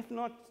 you know, if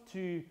not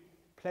to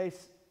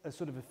place a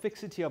sort of a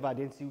fixity of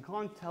identity, we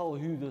can't tell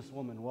who this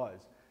woman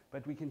was,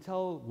 but we can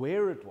tell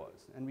where it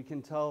was, and we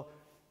can tell,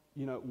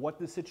 you know, what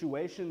the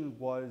situation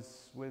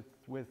was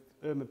with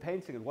Irma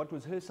painting it. What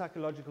was her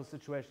psychological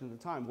situation at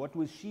the time? What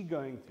was she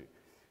going through?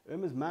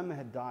 Irma's mum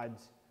had died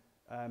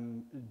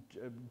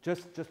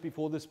just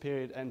before this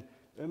period, and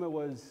Irma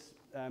was,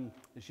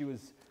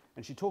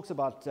 she talks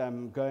about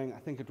going, I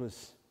think it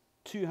was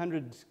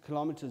 200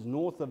 kilometers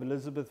north of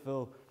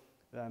Elizabethville,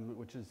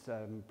 which is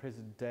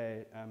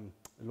present-day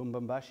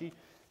Lubumbashi,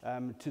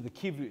 to the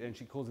Kivu, and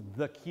she calls it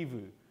the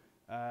Kivu,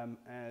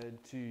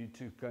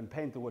 to go and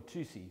paint the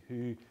Watusi,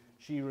 who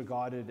she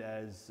regarded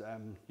as,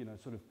 you know,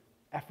 sort of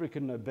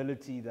African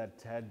nobility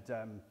that had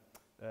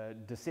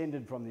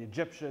descended from the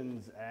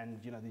Egyptians,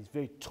 and these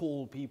very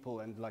tall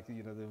people, and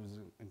there was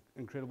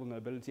incredible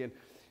nobility. And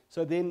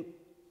so then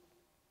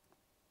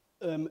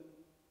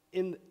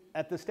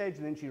at the stage,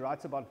 and then she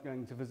writes about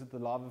going to visit the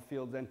lava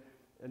fields,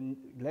 and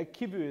Lake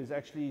Kivu is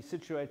actually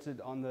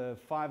situated on the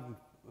Five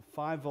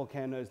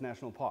Volcanoes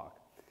National Park.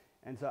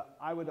 And so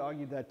I would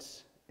argue that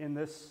in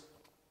this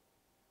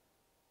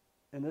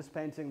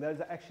painting, those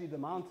are actually the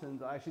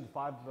mountains, are actually the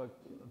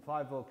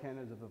five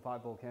volcanoes of the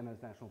Five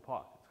Volcanoes National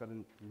Park. It's got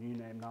a new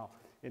name now,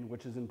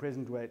 which is in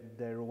present-day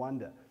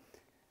Rwanda.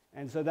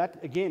 And so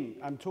that, again,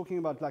 I'm talking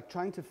about like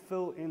trying to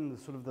fill in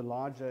the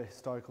larger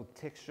historical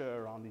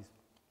texture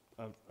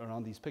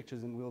around these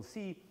pictures, and we'll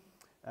see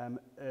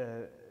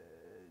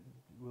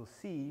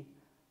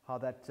how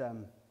that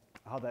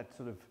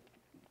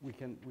we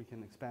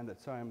can expand it.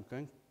 Sorry, I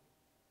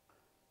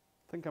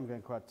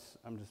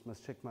just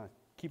must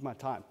keep my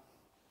time.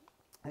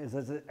 As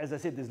I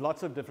said, there's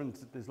lots of different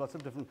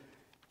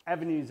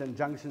avenues and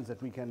junctions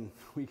that we can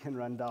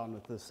run down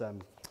with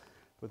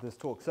this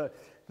talk. So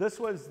this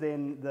was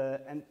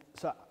then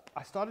so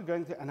I started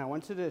going through, and I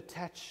wanted to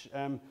attach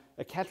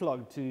a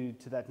catalogue to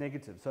that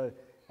negative. So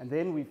and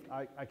then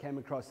I came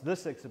across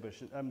this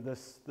exhibition,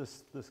 this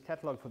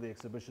catalogue for the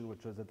exhibition,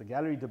 which was at the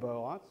Gallery de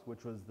Beaux-Arts,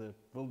 which was the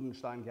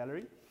Wildenstein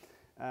Gallery,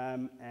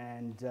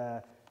 and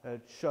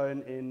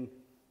shown in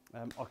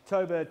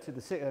October to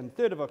the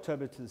 3rd of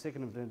October to the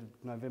 2nd of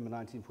November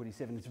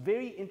 1947. It's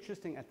very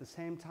interesting at the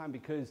same time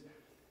because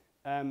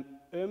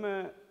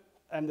Irma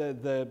and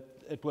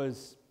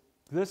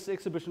this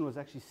exhibition was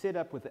actually set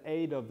up with the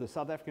aid of the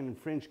South African and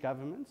French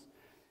governments.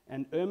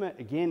 And Irma,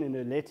 again, in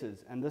her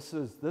letters, and this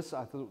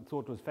I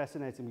thought was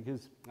fascinating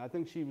because I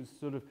think she was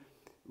sort of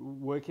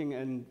working,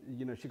 and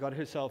she got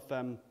herself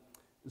sort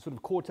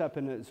of caught up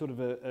in a sort of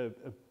a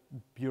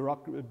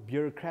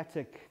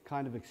bureaucratic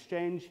kind of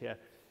exchange here,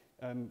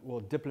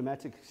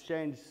 diplomatic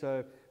exchange.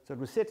 So it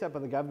was set up by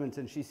the government,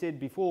 and she said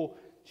before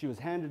she was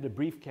handed a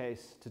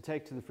briefcase to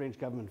take to the French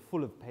government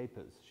full of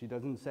papers. She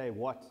doesn't say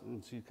what,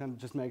 and she kind of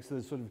just makes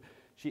this sort of,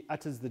 she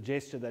utters the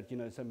gesture that,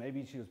 so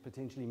maybe she was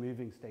potentially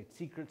moving state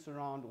secrets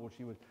around, or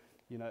she would,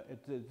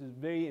 it's a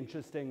very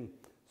interesting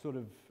sort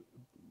of,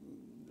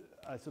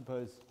 I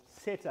suppose,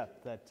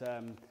 setup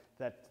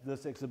that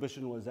this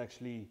exhibition was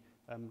actually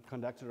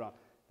conducted around.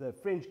 The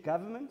French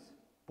government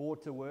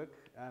bought a work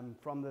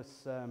from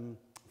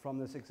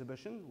this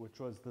exhibition, which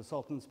was the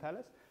Sultan's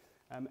Palace,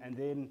 and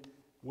then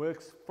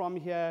works from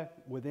here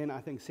were then, I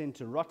think, sent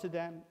to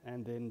Rotterdam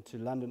and then to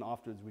London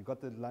afterwards. We've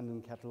got the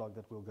London catalogue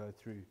that we'll go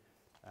through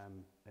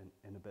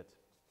in a bit.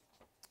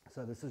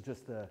 So this is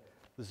just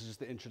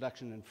the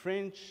introduction in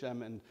French,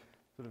 and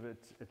sort of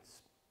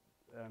it's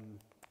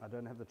I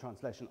don't have the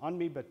translation on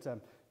me, but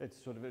it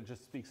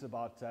just speaks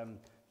about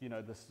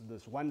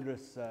this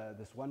wondrous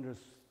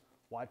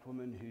white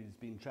woman who's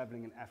been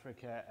traveling in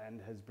Africa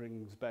and has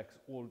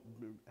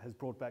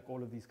brought back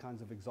all of these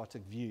kinds of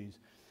exotic views.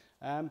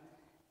 And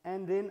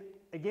then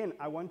again,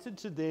 I wanted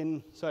to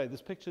then, sorry,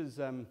 this picture's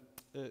a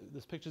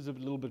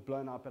little bit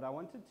blown out, but I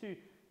wanted to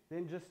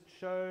then just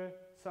show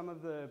some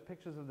of the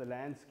pictures of the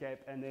landscape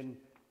and then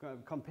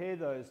compare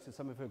those to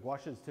some of her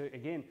gouaches to,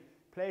 again,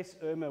 place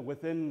Irma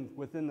within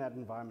that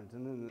environment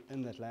and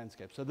in that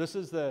landscape. So this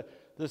is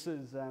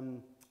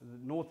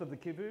north of the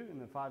Kivu in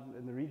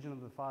the region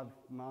of the Five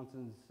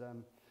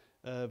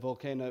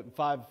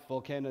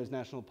Volcanoes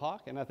National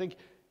Park, and I think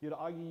you'd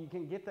argue you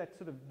can get that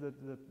sort of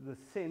the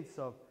sense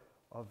of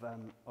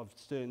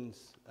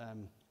Stern's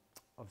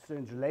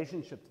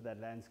relationship to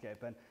that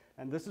landscape,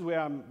 and this is where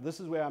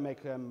I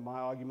make my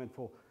argument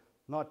for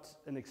not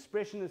an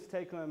expressionist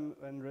take on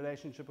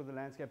relationship with the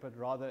landscape, but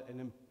rather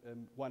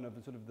one of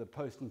the sort of the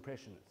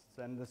post-impressionists.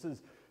 And this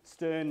is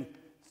Stern.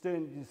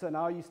 So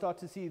now you start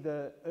to see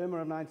the Irma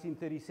of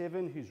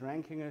 1937, who's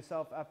ranking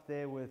herself up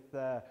there with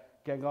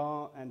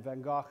Gauguin and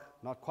Van Gogh,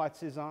 not quite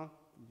Cézanne,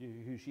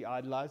 who she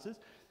idolizes,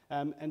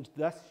 and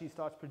thus she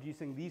starts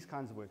producing these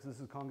kinds of works. This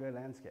is Congo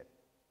landscape.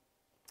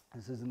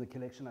 This is in the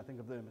collection, I think,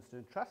 of the Irma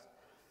Stern Trust.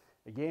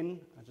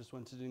 Again, I just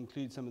wanted to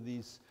include some of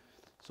these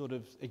sort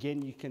of,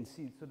 again, you can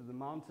see sort of the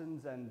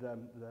mountains and the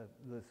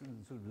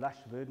sort of lush,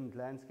 verdant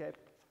landscape,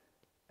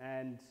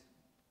 and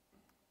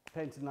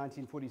painted in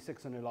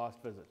 1946 on her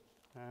last visit.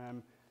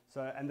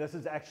 And this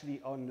is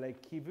actually on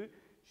Lake Kivu.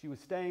 She was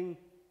staying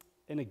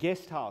in a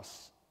guest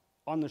house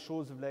on the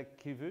shores of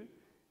Lake Kivu,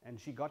 and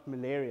she got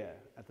malaria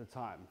at the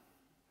time.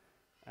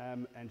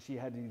 And she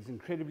had these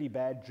incredibly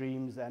bad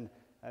dreams, and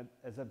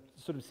as I've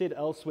sort of said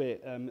elsewhere,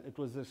 it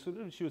was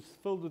she was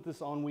filled with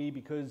this ennui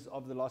because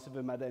of the loss of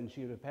her mother, and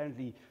she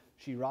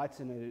writes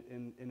in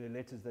her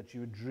letters that she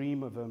would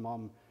dream of her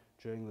mom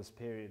during this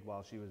period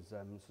while she was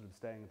sort of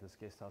staying at this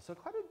guest house. So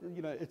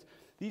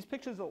these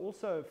pictures are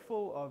also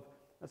full of,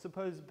 I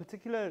suppose,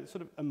 particular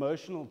sort of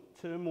emotional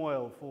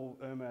turmoil for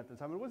Irma at the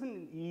time. It wasn't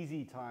an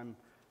easy time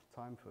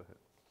for her.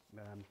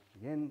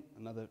 Again,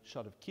 another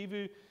shot of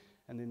Kivu,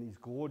 and then these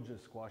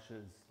gorgeous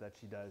gouaches that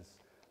she does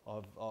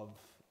of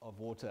of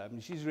water. I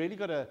mean, she's really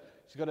got a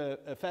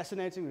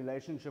fascinating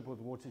relationship with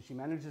water. She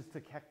manages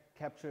to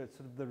capture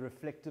sort of the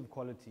reflective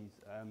qualities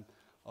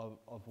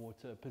of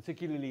water,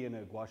 particularly in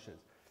her gouaches.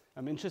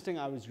 Interesting,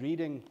 I was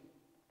reading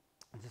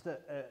just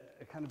a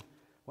kind of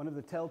one of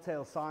the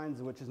telltale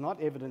signs, which is not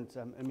evident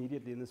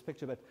immediately in this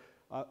picture, but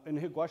in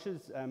her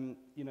gouaches,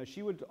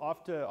 she would,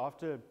 after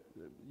her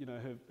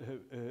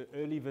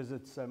early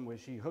visits where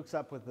she hooks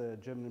up with the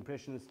German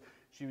Impressionists,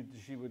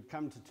 she would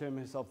come to term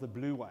herself the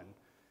blue one,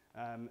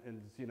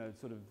 and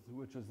sort of,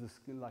 which was this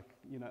like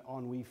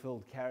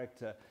ennui-filled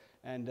character,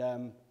 and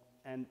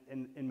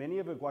in many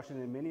of her gouaches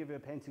and in many of her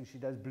paintings, she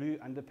does blue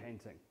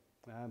underpainting,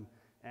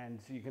 and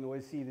so you can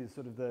always see these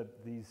sort of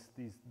these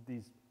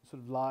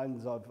sort of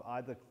lines of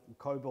either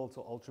cobalt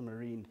or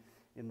ultramarine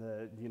in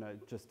the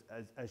just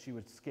as she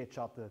would sketch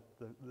out the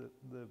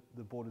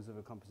borders of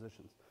her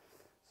compositions.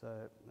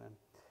 So,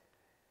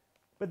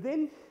 but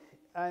then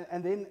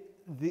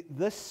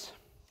this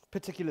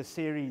particular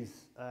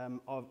series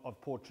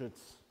of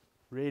portraits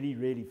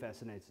really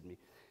fascinated me,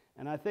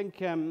 and I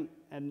think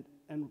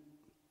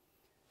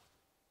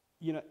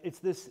it's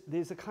this.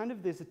 There's a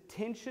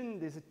tension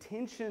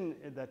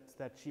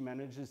that she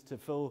manages to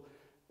fill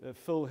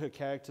her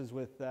characters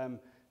with.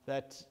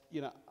 That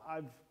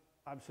I've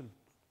sort of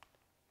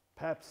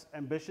perhaps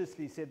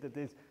ambitiously said that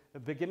there's a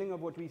beginning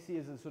of what we see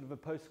as a sort of a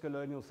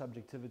post-colonial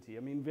subjectivity.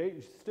 I mean,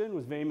 Stern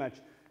was very much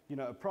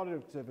a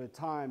product of a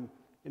time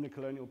in a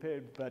colonial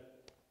period,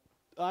 but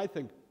I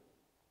think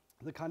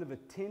the kind of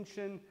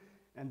attention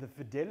and the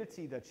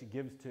fidelity that she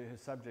gives to her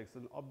subjects,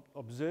 and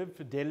observed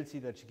fidelity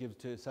that she gives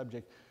to her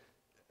subject,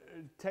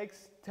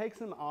 takes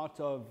them out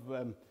of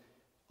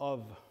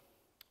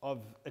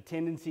a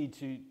tendency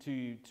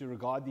to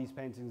regard these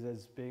paintings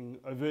as being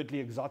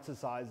overtly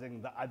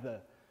exoticizing the other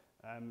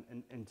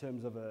in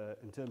terms of a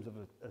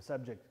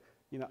subject.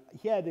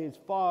 Here there's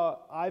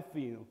I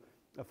feel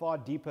a far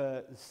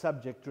deeper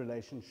subject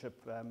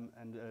relationship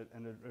and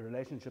a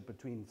relationship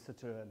between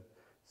sitter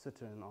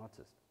and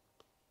artist.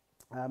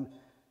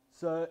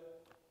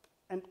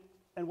 And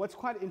what's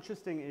quite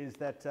interesting is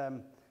that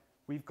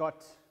we've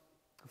got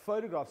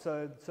photographs.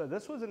 So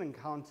this was an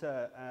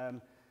encounter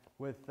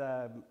with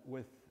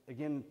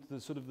again the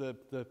sort of the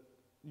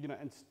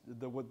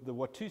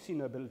Watusi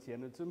nobility,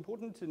 and it's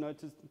important to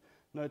note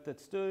that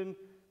Stern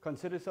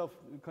considered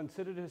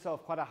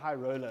herself quite a high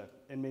roller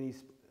in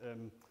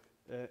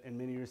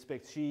many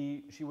respects.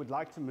 She would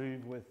like to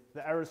move with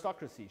the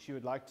aristocracy. She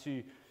would like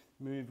to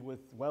move with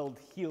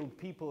well-heeled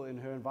people in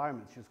her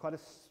environment. She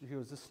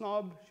was a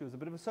snob. She was a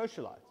bit of a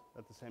socialite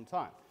at the same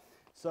time.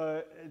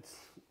 So it's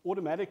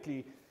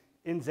automatically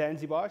in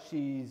Zanzibar.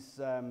 She's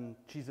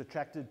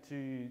attracted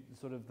to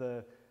sort of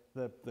the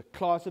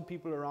class of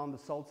people around the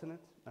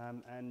Sultanate,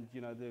 and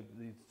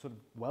the sort of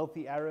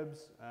wealthy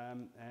Arabs,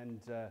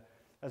 and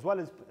as well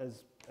as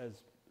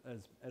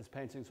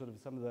painting sort of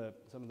some of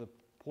the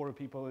poorer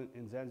people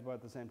in Zanzibar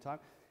at the same time.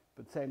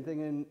 But same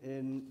thing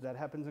that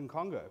happens in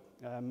Congo,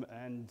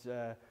 and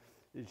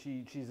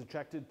she's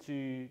attracted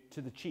to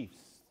the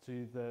chiefs,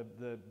 to the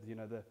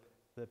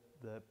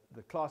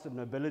class of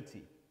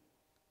nobility,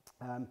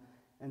 and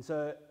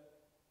so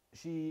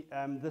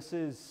this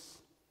is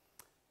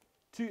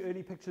two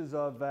early pictures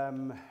of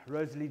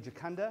Rosalie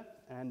Gicanda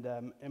and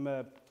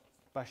Irma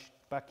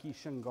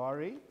Stern.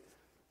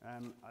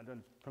 I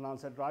don't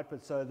pronounce that right,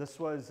 but so this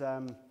was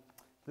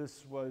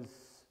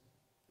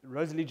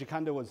Rosalie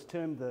Gicanda was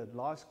termed the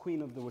last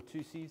queen of the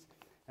Watusis,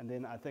 and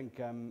then I think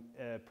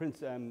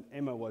Prince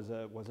Emma was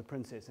a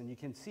princess, and you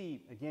can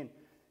see again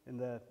in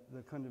the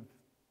kind of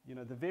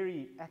the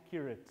very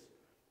accurate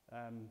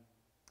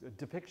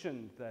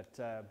depiction that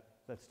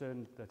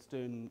Stern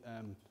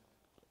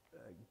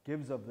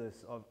gives of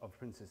this of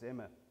Princess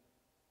Emma,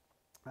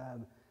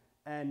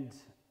 and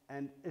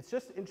it's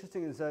just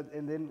interesting is that,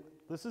 and then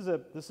this is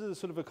a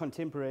sort of a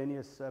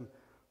contemporaneous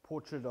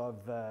portrait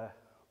of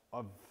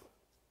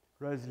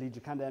Rosalie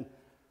Gicanda, and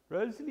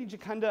Rosalie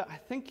Gicanda I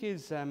think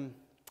is an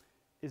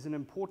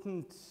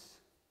important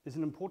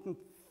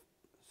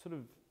sort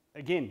of,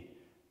 again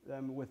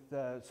with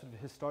sort of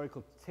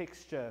historical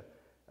texture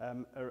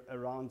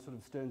around sort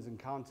of Stern's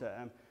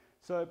encounter.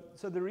 So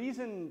the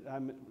reason,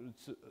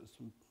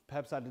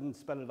 perhaps I didn't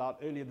spell it out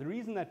earlier, the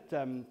reason that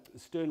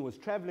Stern was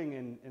traveling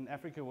in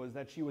Africa was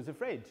that she was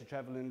afraid to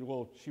travel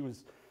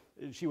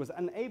she was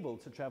unable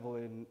to travel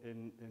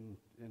in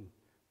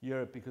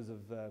Europe because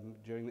of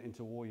during the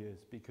interwar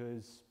years,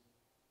 because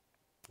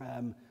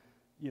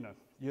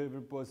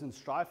Europe was in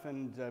strife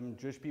and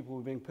Jewish people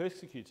were being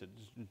persecuted.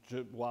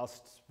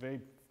 Whilst very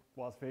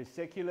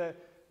secular,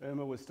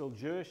 Irma was still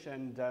Jewish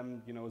and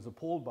was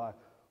appalled by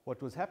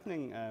what was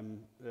happening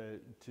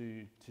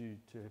to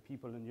her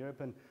people in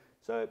Europe. And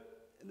so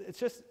it's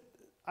just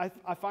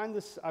I find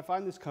this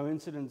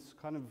coincidence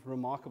kind of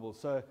remarkable.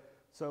 So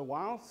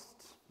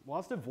whilst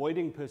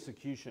avoiding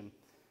persecution,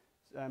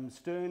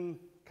 Stern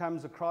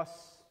comes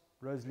across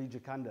Rosalie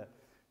Gicanda,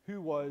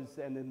 who was,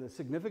 and then the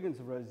significance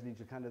of Rosalie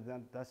Gicanda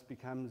then thus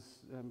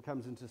comes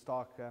into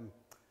stark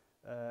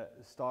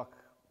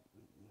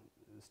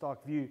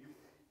view.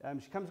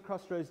 she comes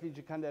across Rosalie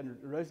Gikanda, and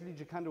Rosalie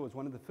Gikanda was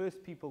one of the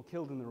first people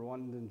killed in the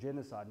Rwandan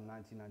genocide in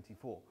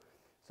 1994.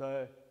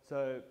 So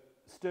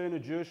Stern, a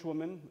Jewish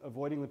woman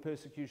avoiding the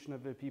persecution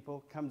of her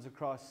people, comes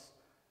across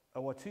a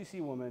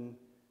Watusi woman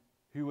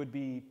who would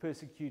be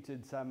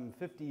persecuted some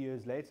 50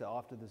 years later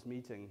after this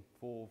meeting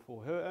for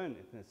her own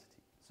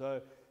ethnicity.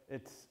 So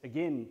it's,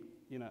 again,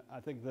 you know,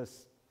 I think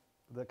this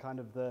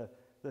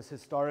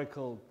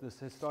historical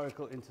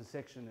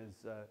intersection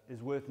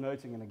is worth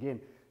noting, and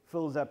again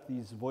fills up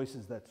these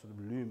voices that sort of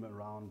loom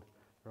around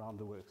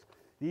the works.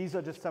 These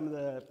are just some of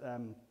the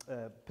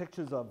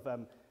pictures of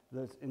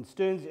in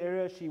Stern's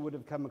area. She would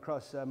have come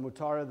across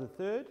Mutara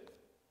III,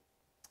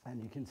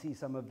 and you can see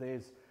some of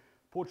these.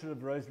 Portrait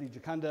of Rosalie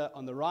Gikanda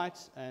on the right,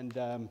 and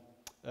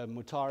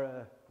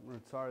Mutara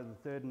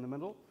III in the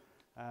middle.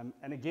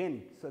 And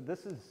again, so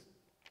this is,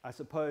 I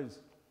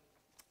suppose,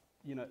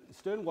 you know,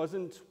 Stern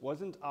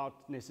wasn't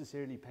out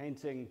necessarily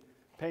painting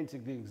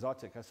the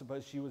exotic. I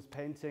suppose she was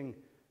painting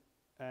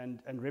and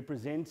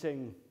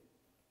representing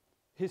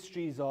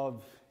histories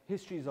of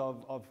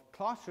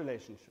class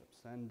relationships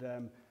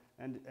and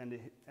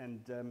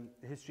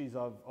histories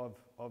of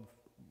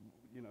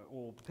you know,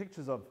 or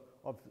pictures of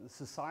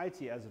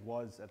society as it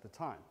was at the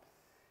time.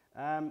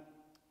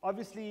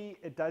 Obviously,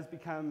 it does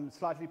become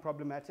slightly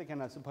problematic,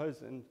 and I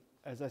suppose, and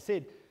as I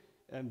said,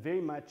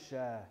 very much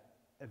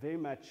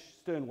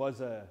Stern was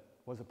a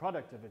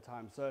product of her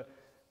time. So,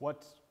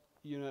 what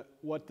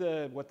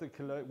the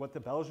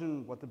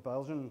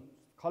Belgian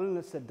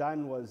colonists had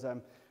done was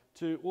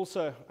to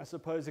also, I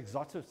suppose,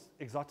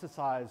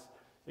 exoticize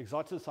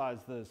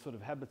the sort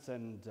of habits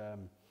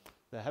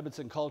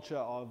and culture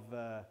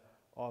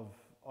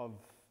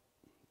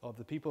of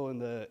the people in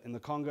the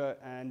Congo,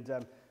 and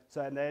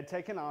and they had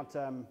taken out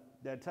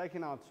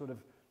sort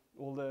of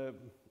all the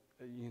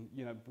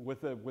you know,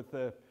 with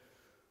the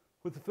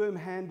firm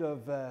hand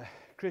of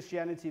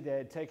Christianity, they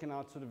had taken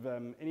out sort of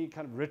any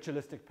kind of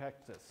ritualistic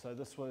practice. So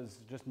this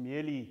was just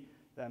merely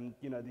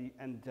you know,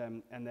 and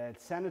they had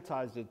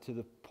sanitized it to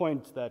the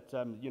point that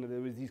you know,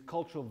 there was these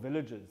cultural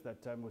villages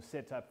that were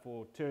set up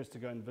for tourists to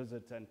go and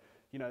visit, and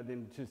you know,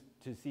 then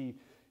to see.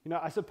 You know,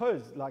 I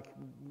suppose, like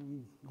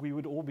we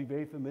would all be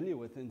very familiar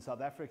with in South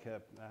Africa,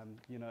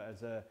 you know,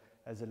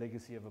 as a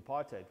legacy of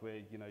apartheid,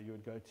 where, you know, you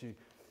would go to,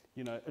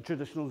 you know, a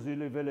traditional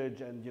Zulu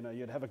village, and, you know,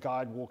 you'd have a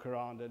guide walk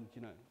around, and,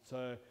 you know,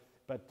 so,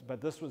 but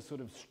this was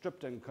sort of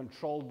stripped and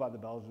controlled by the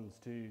Belgians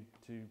to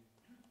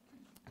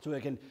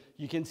work, and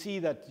you can see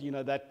that, you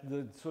know, that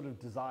the sort of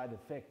desired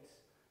effects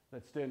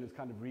that Stern is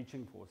kind of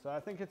reaching for. So I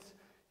think it's,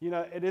 you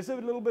know, it is a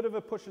little bit of a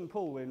push and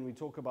pull when we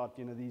talk about,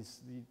 you know, these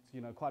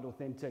you know, quite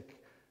authentic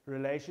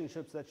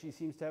relationships that she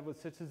seems to have with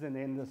citizens, and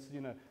then this,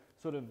 you know,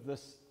 sort of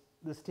this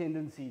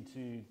tendency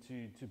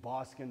to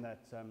bask in that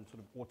sort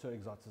of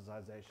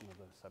auto-exoticization of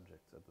those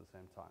subjects at the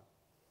same time.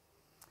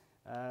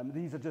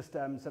 These are just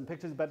some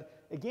pictures, but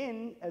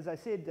again, as I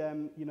said,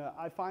 you know,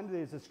 I find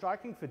there's a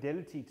striking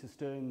fidelity to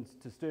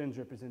Stern's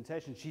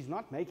representation. She's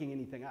not making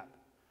anything up,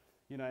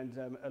 you know, and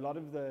a lot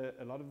of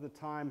the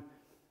time,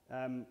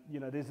 you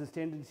know, there's this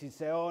tendency to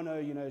say, oh no,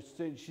 you know,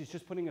 she's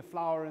just putting a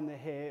flower in the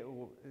hair,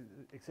 or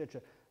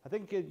etc. I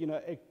think you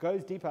know, it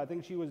goes deeper. I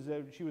think she was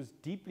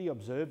deeply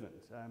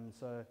observant.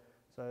 So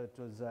it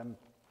was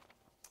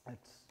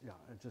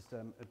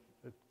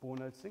it bore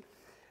noticing.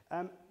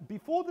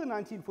 Before the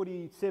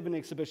 1947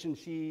 exhibition,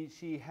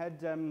 she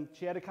had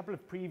a couple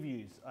of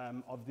previews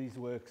of these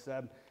works,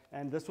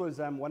 and this was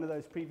one of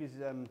those previews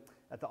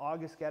at the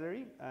Argus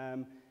Gallery.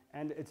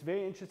 And it's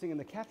very interesting in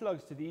the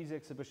catalogues to these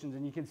exhibitions,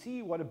 and you can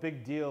see what a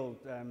big deal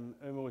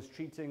Irma was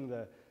treating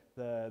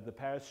the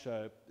Paris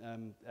show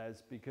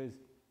as, because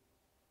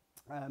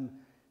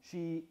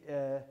she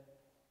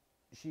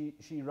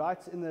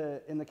writes in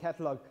the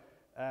catalogue,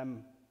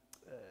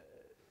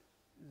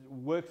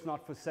 works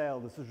not for sale.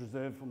 This is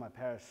reserved for my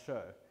Paris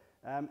show,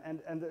 and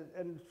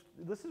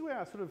this is where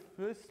I sort of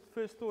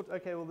first thought,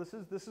 okay, well, this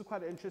is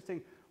quite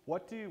interesting.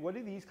 What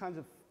do these kinds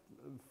of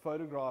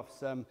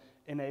photographs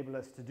enable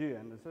us to do?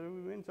 And so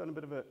we went on a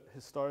bit of a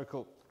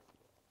historical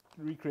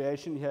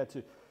recreation here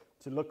to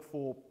look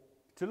for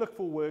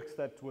works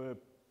that were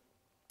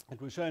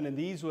shown, and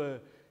these were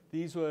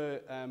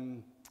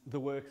the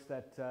works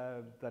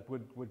that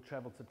would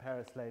travel to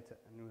Paris later,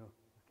 and we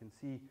can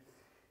see.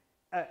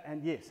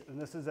 And yes, and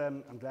this is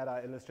I'm glad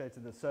I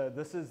illustrated this. So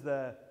this is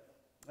the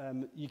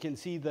you can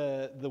see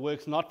the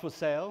works not for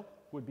sale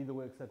would be the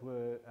works that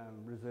were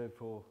reserved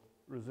for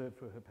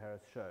her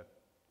Paris show.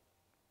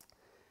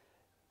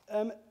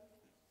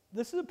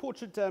 This is a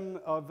portrait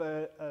of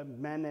a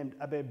man named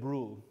Abbe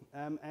Brühl,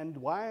 and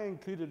why I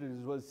included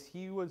it was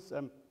he was,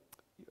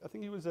 I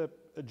think he was a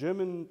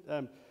German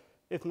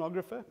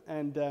ethnographer,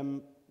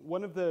 and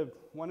one of the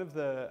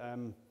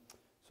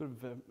sort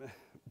of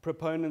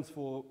proponents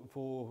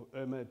for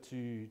Irma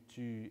to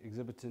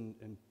exhibit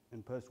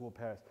in post-war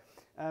Paris.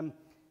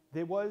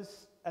 There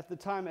was, at the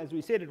time, as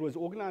we said, it was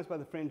organized by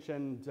the French,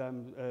 and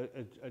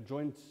a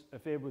joint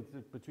affair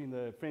between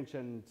the French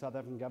and South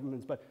African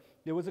governments, but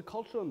there was a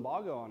cultural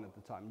embargo on at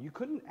the time. You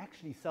couldn't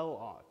actually sell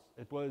art.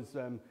 It was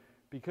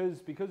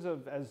because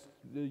of, as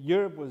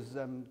Europe was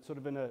sort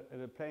of in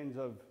a plains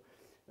of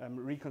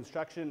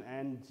reconstruction,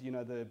 and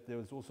there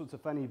was all sorts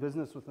of funny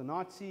business with the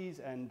Nazis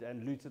and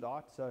looted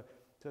art. So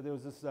there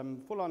was this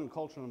full-on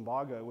cultural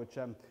embargo, which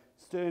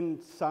Stern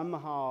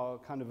somehow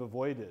kind of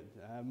avoided.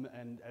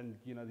 And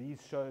these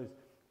shows,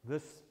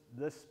 this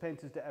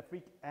Peintures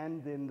D'Afrique,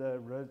 and then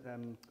the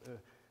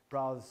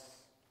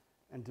Strauss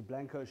and de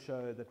Blanco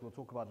show that we'll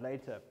talk about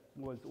later,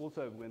 was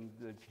also when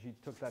she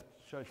took that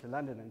show to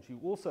London, and she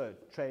also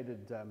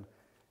traded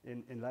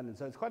in London.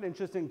 So it's quite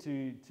interesting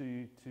to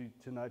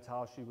note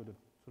how she would have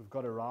sort of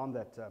got around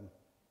that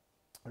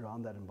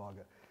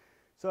embargo.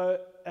 So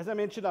as I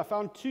mentioned, I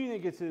found two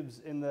negatives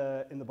in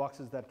the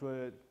boxes that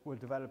were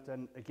developed,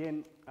 and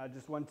again, I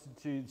just wanted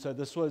to. So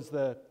this was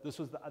the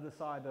other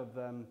side of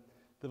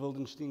the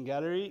Wildenstein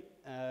Gallery,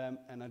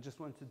 and I just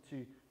wanted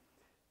to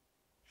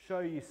show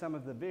you some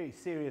of the very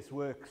serious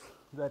works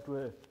that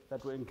were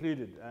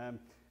included.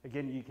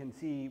 Again, you can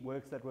see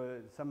works that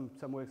were some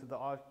works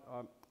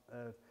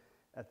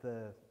at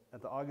the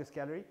Argus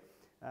Gallery.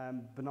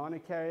 Banana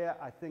Carrier,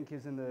 I think,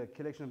 is in the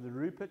collection of the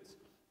Ruperts.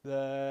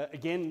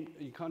 Again,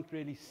 you can't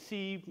really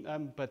see,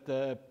 but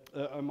the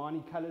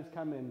Omani colors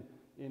come in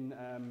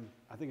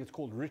I think it's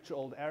called Rich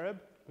Old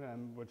Arab,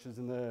 which is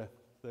in the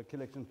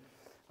collection.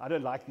 I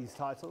don't like these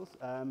titles,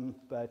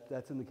 but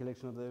that's in the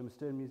collection of the Irma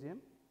Stern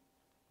Museum.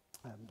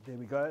 There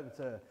we go.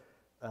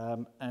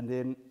 And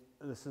then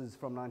this is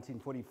from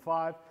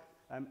 1945.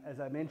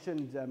 As I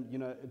mentioned,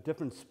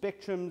 different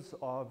spectrums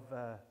of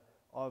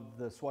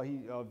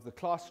the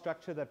class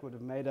structure that would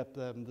have made up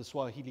the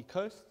Swahili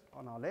coast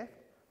on our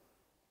left.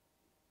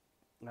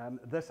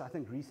 This, I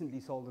think, recently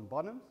sold in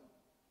Bonhams.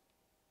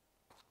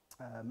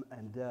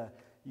 And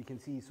you can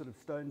see sort of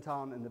Stone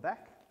Town in the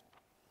back.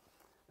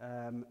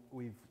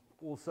 We've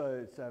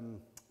also,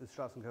 the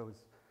Strauss & Co.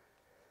 was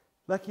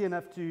lucky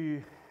enough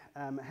to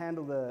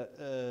handle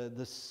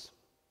this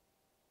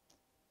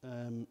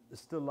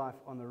still life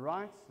on the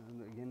right.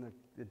 And again,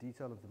 the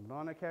detail of the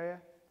banana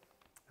carrier.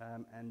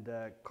 And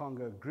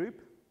Congo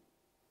group.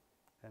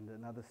 And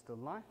another still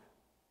life.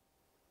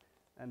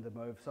 And the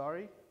Mauve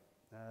Sari.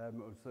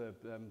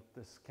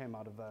 This came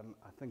out of, I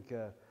think,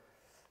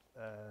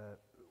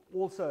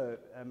 also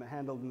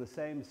handled in the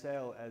same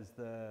sale as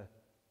the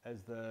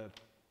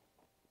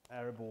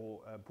Arab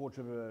or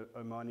portrait of an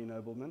Omani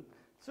nobleman.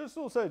 So it's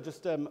also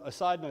just a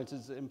side note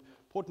is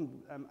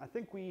important. I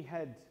think we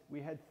had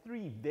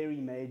three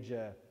very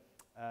major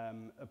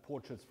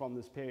portraits from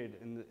this period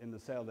in the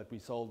sale that we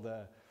sold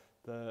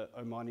the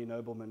Omani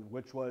nobleman,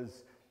 which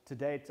was to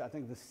date, I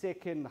think, the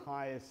second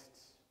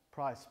highest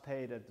price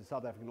paid at the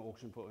South African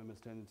auction for Irma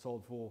Stern. It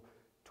sold for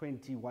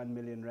 21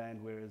 million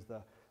rand, whereas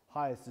the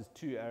highest is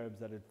two Arabs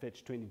that had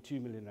fetched 22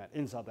 million rand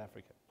in South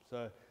Africa.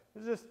 So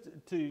it's just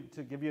to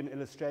give you an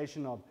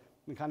illustration of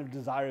the kind of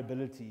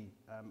desirability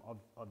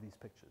of these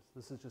pictures.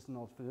 This is just an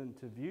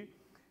alternative view,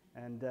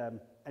 and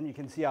you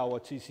can see our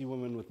Watusi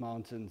woman with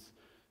mountains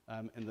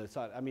in the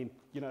side. I mean,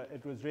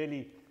 it was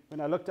really,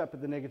 when I looked up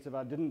at the negative,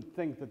 I didn't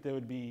think that there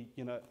would be,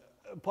 a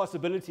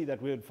possibility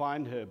that we would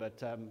find her,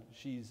 but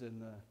she's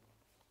in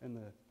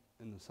the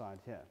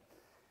side here.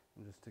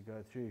 And just to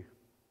go through,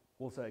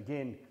 also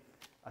again,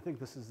 I think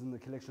this is in the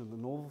collection of the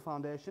Norval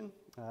Foundation,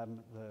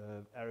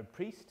 the Arab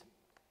priest,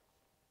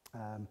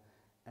 and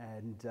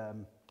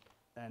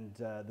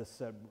this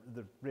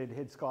the red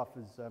headscarf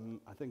is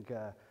I think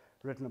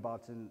written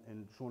about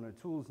in Sean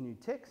O'Toole's new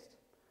text.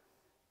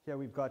 Here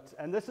we've got,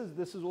 and this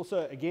is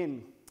also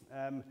again,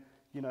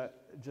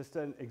 just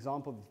an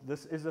example.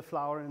 This is a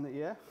flower in the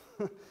ear,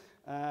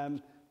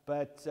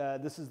 but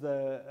this is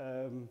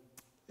the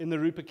in the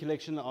Rupert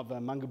collection of a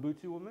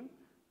Mangabutu woman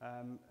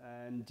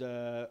and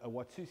a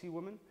Watusi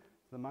woman.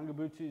 The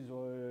Mangabutus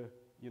were,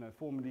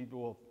 formerly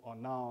or are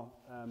now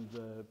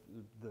the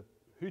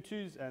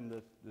Hutus, and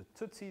the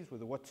Tutsis were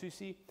the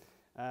Watusi.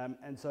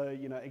 And so,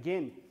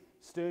 again,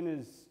 Stern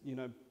is,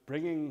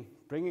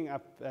 bringing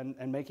up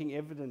and making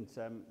evident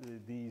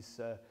these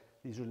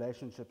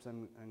relationships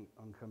and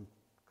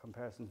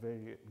comparisons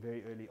very,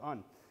 very early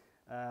on.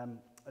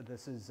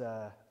 This is.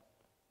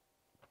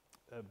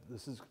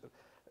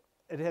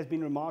 It has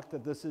been remarked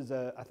that this is,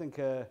 I think,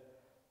 a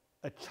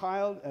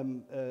child,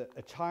 and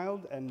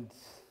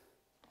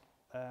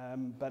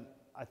but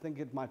I think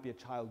it might be a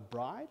child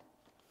bride.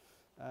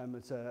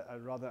 It's a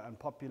rather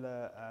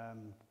unpopular,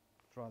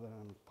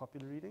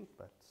 reading,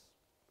 but.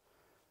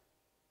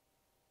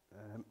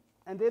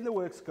 And then the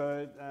works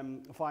go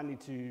finally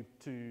to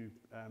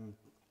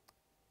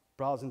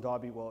Browse and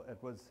Derby. Well,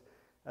 it was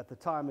at the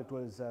time it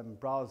was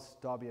Browse,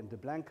 Derby, and de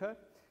Blanco.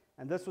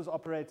 And this was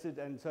operated,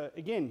 and so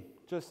again,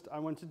 just I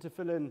wanted to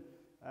fill in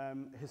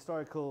the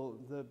historical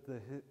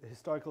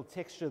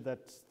texture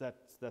that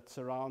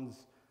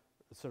surrounds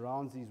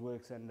these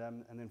works, and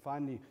then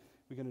finally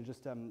we're going to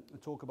just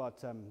talk about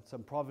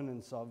some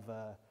provenance of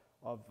our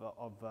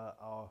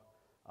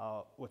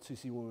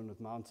Watusi woman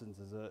with mountains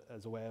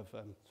as a way of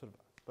sort of,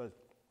 I suppose,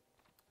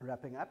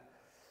 wrapping up.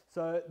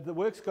 So the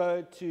works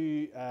go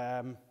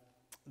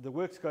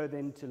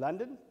then to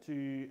London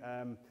to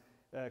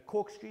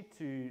Cork Street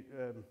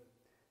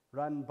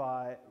run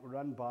by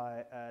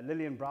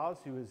Lillian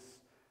Browse, who was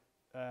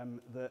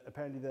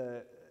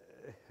apparently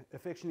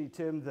affectionately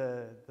termed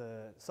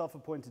the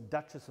self-appointed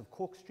Duchess of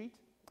Cork Street,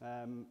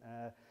 and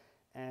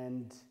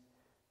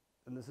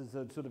this is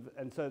a sort of,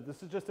 and so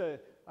this is just I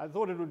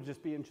thought it would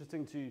just be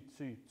interesting to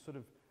sort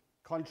of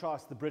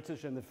contrast the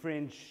British and the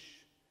French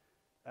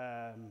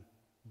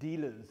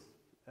dealers,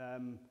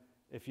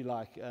 if you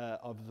like,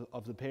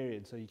 of the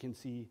period. So you can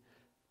see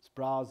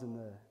Browse in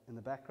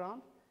the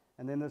background,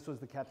 and then this was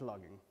the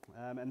cataloguing,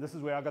 and this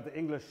is where I got the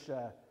English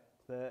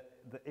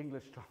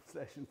English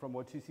translation from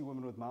Watusi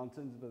Women with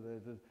Mountains, but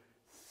the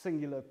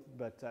singular.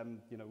 But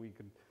you know, we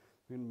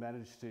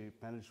managed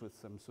with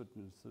some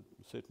certain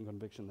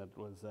conviction that it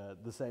was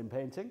the same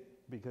painting,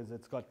 because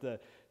it's got the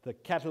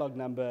catalogue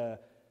number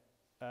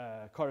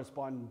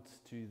corresponds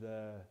to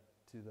the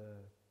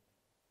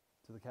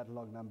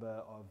catalogue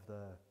number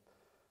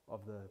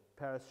of the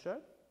Paris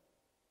show.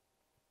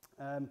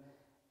 And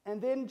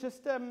then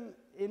just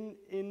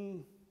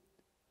in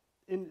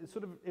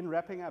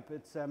wrapping up,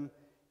 it's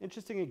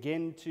interesting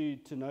again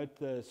to note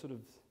the sort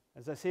of,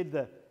 as I said,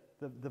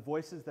 the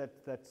voices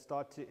that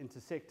start to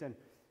intersect, and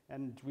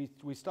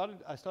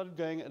I started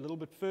going a little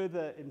bit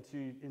further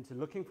into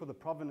looking for the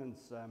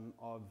provenance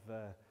of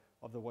the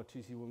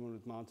Watusi Women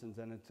with Mountains,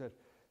 and it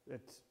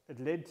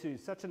led to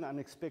such an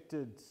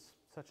unexpected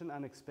sort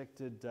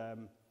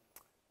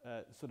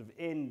of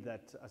end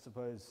that I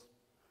suppose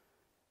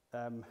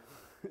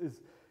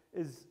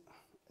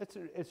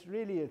it's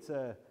really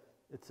a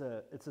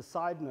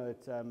side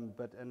note,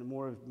 but and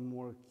more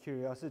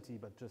curiosity,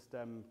 but just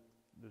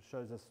it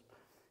shows us,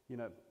 you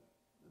know,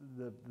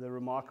 the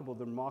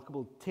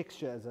remarkable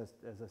texture, as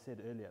I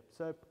said earlier.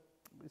 So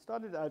we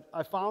started.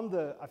 I found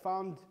the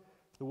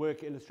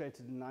work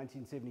illustrated in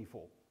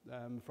 1974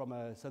 from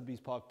a Sotheby's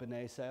Park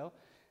Benet sale,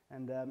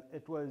 and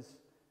it was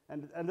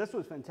and this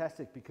was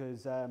fantastic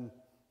because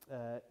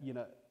you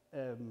know.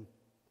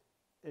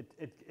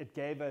 It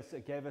gave us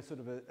sort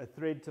of a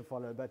thread to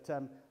follow, but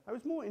I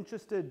was more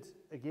interested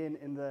again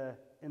in the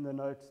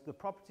notes, the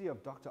property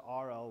of Dr.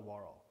 R.L.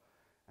 Worrell,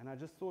 and I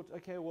just thought,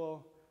 okay,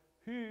 well,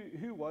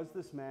 who was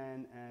this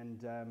man,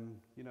 and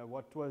you know,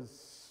 what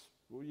was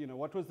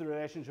the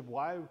relationship?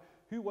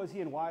 Who was he,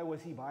 and why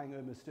was he buying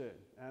Irma Stern?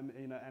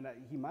 You know, and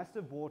he must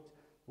have bought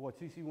the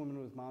Watusi Women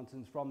with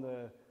Mountains from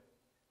the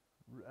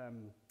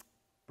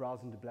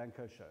Browse and de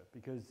Blanco show,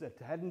 because it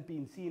hadn't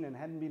been seen and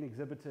hadn't been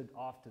exhibited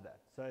after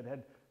that. So it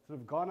had sort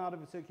of gone out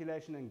of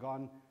circulation and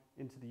gone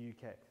into the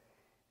UK.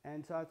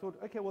 And so I thought,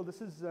 okay, well, this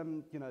is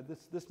you know,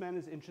 this man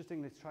is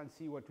interesting. Let's try and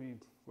see what we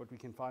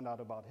can find out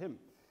about him.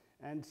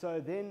 And so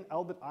then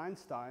Albert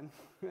Einstein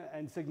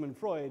and Sigmund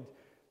Freud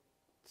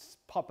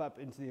pop up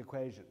into the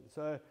equation.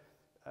 So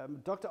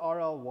Dr.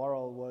 R.L.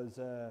 Worrell was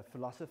a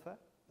philosopher,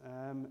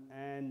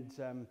 and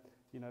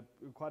you know,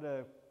 quite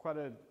a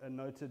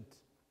noted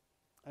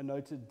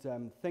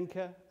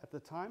thinker at the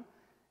time,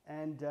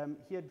 and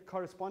he had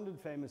corresponded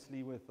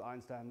famously with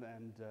Einstein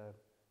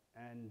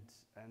and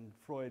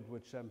Freud,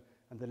 which and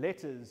the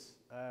letters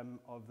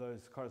of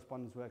those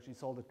correspondence were actually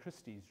sold at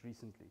Christie's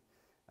recently,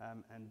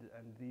 and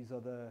these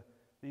are the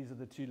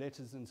two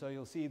letters. And so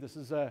you'll see this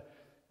is a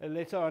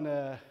letter on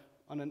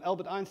an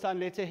Albert Einstein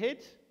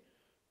letterhead,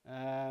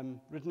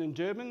 written in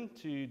German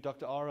to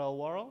Dr. R.L.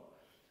 Worrell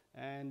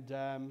and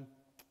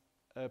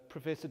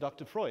Professor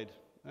Dr. Freud.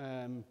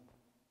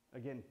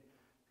 Again,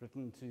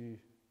 written to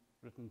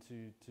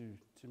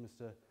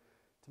Mr.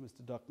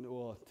 Dr.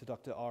 or to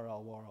Dr.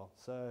 R.L. Worrell.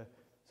 So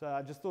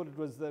I just thought it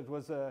was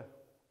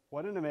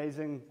what an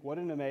amazing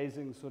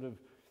sort of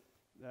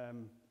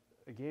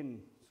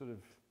again sort of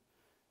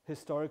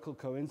historical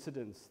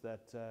coincidence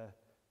that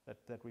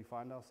we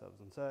find ourselves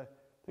in. So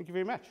thank you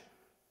very much.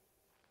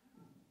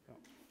 Yeah.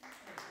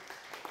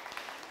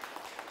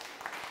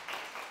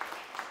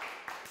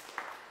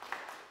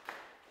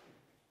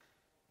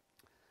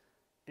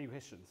 Any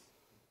questions?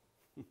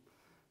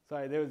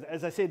 Sorry,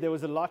 as I said, there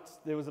was a lot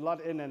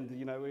in, and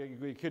you know,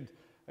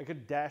 I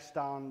could dash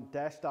down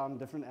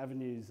different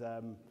avenues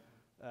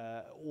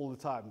all the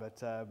time,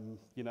 but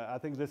you know, I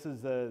think this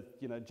is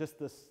you know, just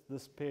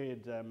this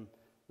period of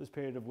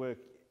work.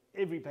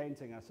 Every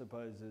painting, I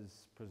suppose,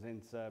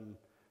 presents a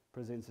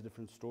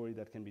different story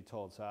that can be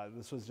told. So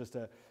this was just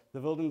the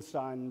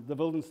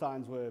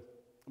Wildensteins were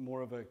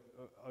more of a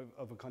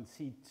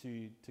conceit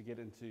to get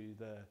into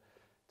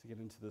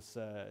this,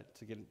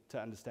 to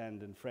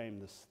understand and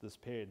frame this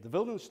period. The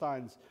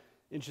Wildensteins,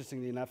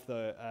 interestingly enough,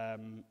 though,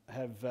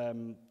 have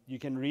you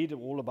can read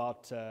all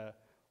about their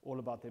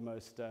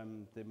most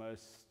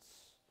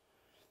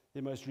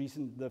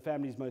recent, the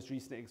family's most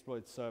recent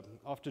exploits. So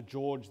after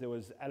George, there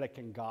was Alec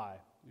and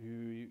Guy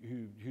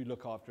who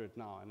look after it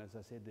now. And as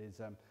I said, there's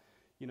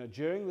you know,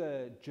 during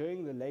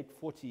the late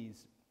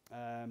 40s,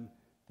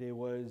 there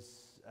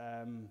was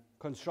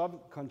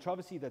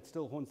controversy that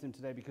still haunts them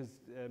today, because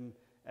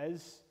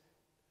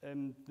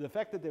the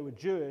fact that they were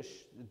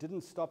Jewish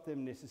didn't stop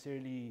them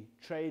necessarily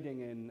trading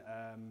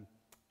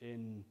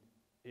in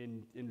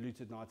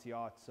looted Nazi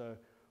art. So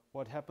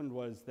what happened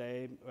was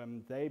they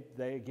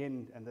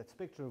again, and that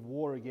spectre of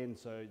war again,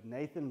 so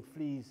Nathan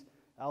flees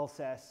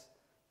Alsace,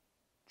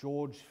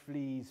 George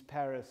flees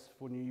Paris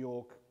for New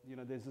York. You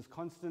know, there's this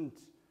constant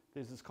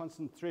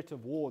threat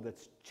of war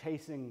that's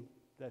chasing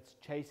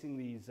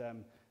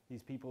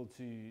these people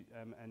to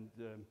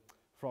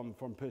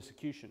from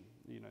persecution,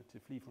 you know, to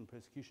flee from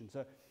persecution.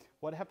 So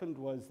what happened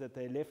was that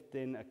they left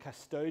then a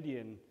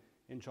custodian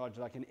in charge,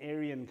 like an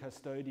Aryan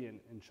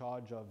custodian in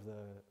charge of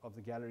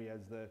the gallery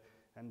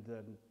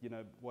you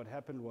know, what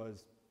happened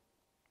was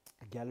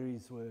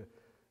galleries were,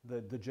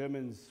 the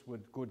Germans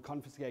would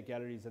confiscate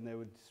galleries, and they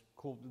would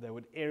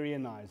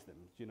Aryanize them,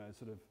 you know,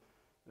 sort of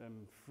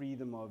free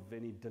them of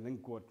any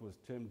what was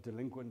termed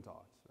delinquent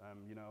art,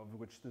 you know, of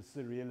which the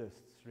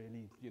Surrealists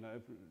really, you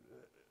know,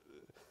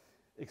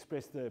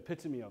 expressed the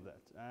epitome of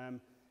that.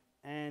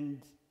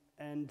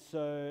 And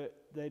so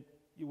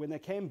when they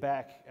came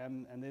back,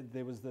 and then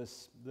there was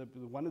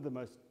one of the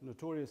most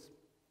notorious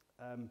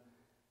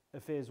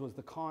affairs was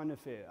the Khan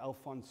affair,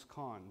 Alphonse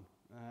Khan,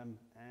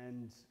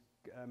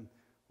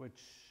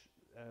 which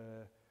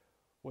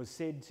was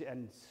said to,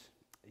 and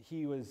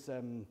he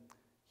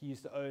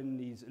used to own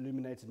these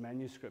illuminated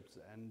manuscripts,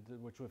 and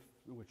which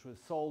was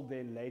sold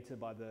then later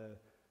by the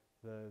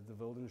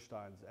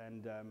Wildensteins.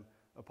 And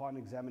upon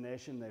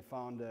examination, they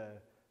found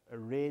a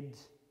red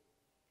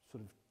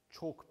sort of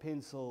chalk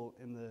pencil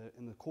in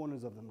the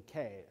corners of them,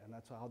 K, and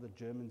that's how the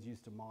Germans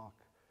used to mark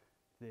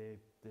their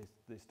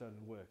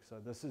stolen work.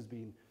 So this has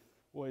been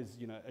always,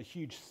 you know, a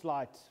huge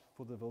slight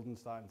for the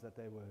Wildensteins that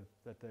they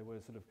were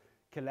sort of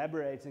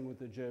collaborating with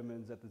the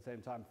Germans at the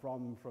same time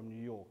from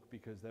New York,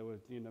 because they were,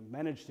 you know,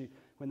 managed to,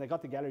 when they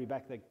got the gallery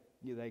back, they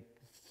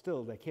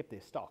kept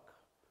their stock.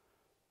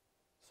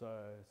 So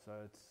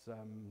it's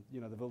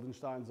you know, the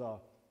Wildensteins are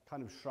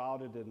kind of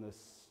shrouded in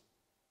this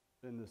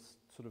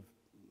sort of,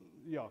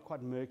 yeah,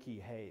 quite murky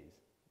haze,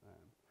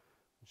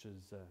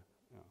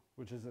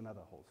 which is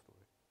another whole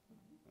story.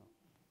 Yeah.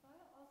 May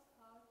I ask,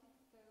 how did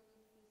it go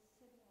with the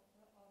setting of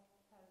the Art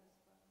of Paris?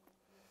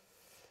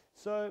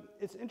 So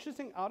it's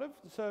interesting.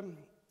 So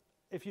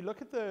if you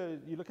look at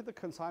the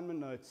consignment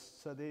notes,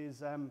 so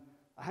there's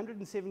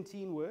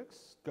 117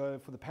 works go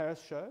for the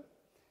Paris show,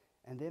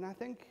 and then I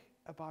think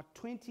about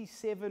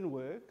 27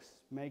 works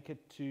make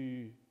it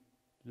to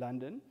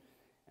London,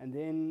 and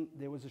then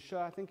there was a show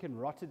I think in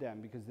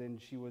Rotterdam, because then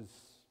she was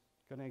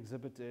going to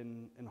exhibit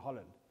in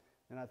Holland,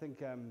 and I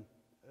think a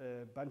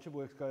bunch of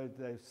works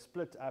they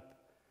split up.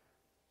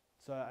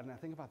 So, and I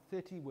think about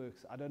 30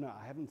 works, I don't know,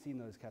 I haven't seen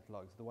those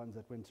catalogues, the ones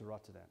that went to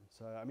Rotterdam.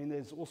 So, I mean,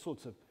 there's all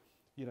sorts of,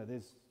 you know,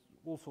 there's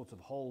all sorts of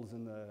holes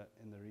in the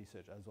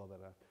research as well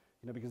that are,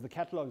 you know, because the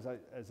catalogues,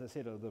 as I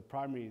said, are the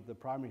primary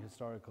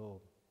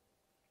historical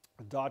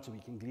data we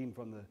can glean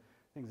from the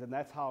things, and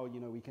that's how, you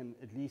know, we can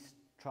at least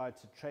try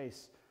to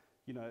trace,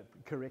 you know,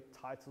 correct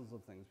titles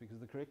of things, because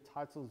the correct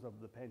titles of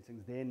the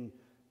paintings then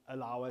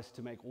allow us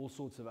to make all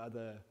sorts of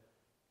other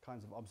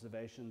kinds of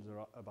observations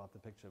about the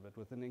picture. But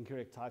with an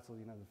incorrect title,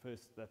 you know,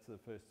 that's the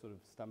first sort of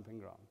stumping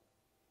ground.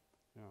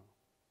 Yeah.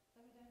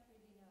 So we don't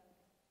really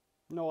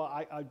know. No,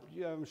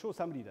 yeah, I'm sure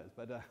somebody does,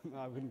 but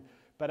I wouldn't.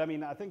 But I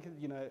mean, I think,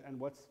 you know, and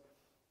what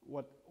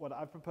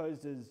I've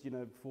proposed is, you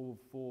know,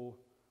 for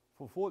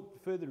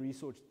further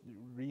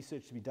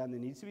research to be done, there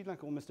needs to be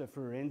like almost a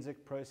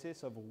forensic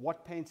process of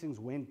what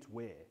paintings went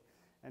where.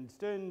 And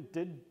Stern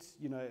did,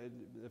 you know,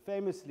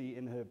 famously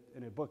in her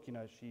book, you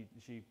know, she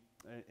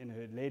in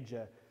her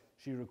ledger,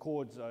 she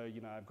records, you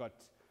know, I've got,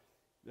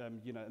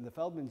 you know, and the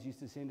Feldmans used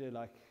to send her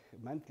like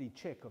a monthly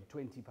check of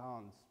 £20,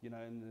 you know,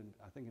 and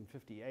I think in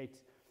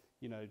 58,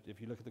 you know, if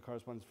you look at the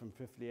correspondence from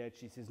 58,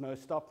 she says, no,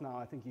 stop now,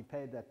 I think you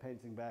paid that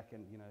painting back,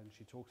 and, you know, and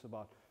she talks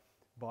about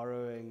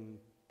borrowing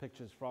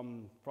pictures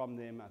from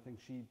them. I think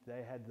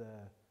they had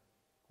the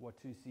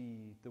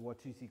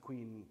Watusi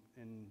Queen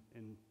in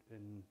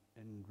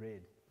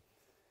red.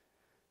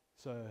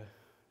 So,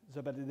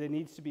 but there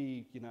needs to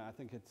be, you know, I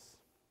think it's,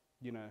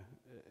 you know,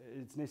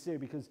 it's necessary,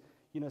 because,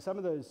 you know, some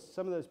of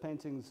those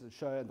paintings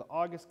show in the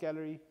Argus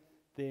Gallery,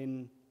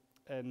 then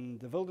in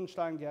the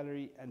Wildenstein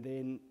Gallery, and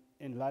then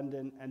in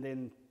London, and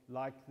then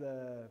like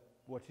the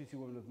Watusi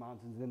Woman with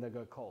Mountains, then they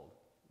go cold,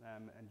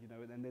 and, you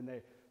know, and then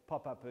they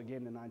pop up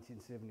again in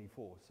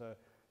 1974. So,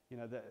 you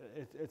know,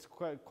 it's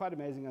quite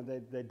amazing, and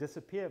they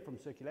disappear from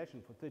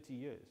circulation for 30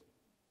 years,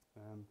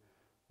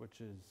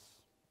 which is,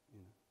 you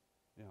know,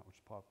 yeah, which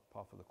is par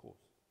for the course.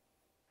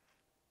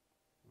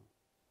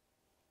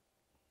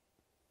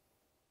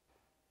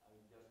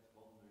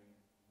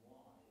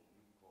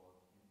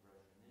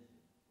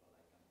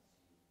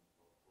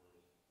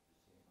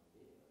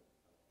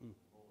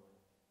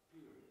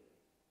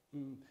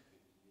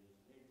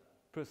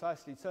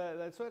 Precisely. So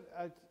that's what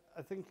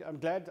I think. I'm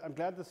glad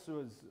this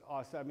was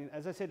asked. I mean,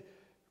 as I said,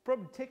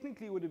 probably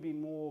technically would have been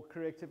more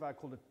correct if I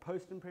called it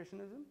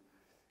post-impressionism.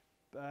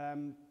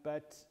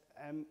 But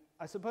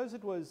I suppose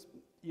it was,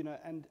 you know,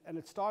 and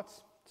it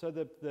starts. So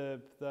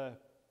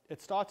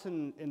it starts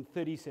in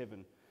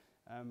 37.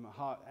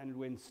 And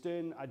when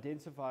Stern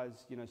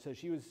identifies, you know, so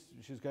she was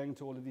going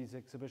to all of these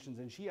exhibitions,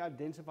 and she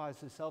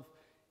identifies herself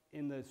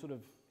in the sort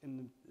of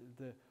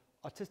the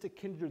artistic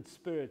kindred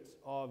spirit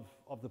of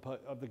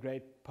the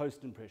great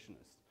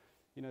post-impressionists.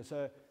 You know,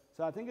 so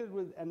I think it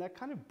was, and that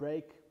kind of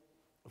break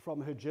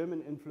from her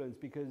German influence,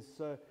 because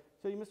so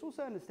you must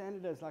also understand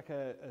it as like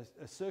a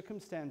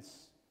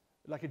circumstance,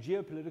 like a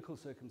geopolitical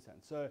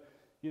circumstance. So,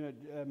 you know,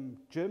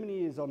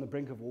 Germany is on the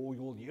brink of war.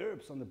 All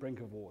Europe's on the brink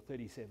of war.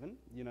 37.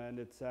 You know, and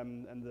it's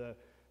and the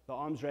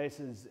arms race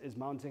is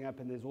mounting up,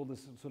 and there's all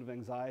this sort of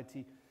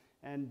anxiety.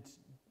 And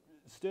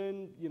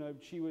Stern, you know,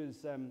 she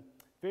was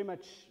very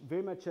much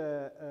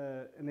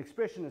an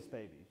expressionist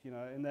baby. You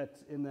know,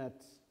 in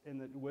that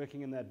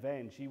working in that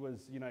vein, she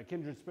was, you know, a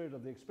kindred spirit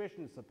of the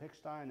expressionists of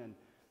Pechstein and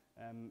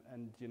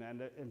you know,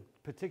 and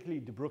particularly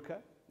De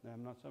Broeke,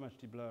 not so much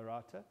De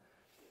Bloerater.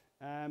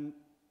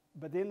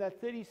 But then that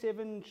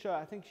 37 show,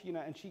 I think, you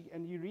know,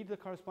 and you read the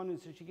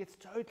correspondence, and she gets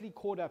totally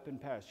caught up in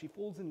Paris. She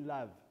falls in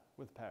love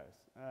with Paris,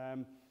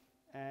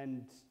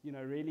 and you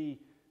know, really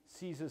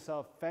fancies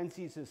herself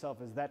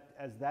as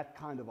that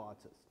kind of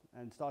artist,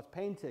 and starts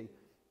painting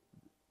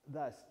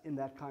thus in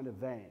that kind of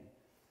vein.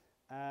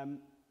 And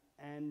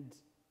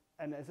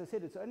as I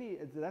said,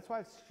 that's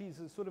why she's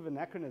a sort of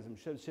anachronism.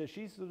 So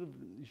she's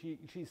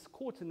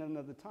caught in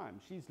another time.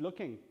 She's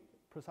looking,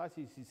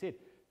 precisely as you said,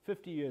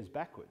 50 years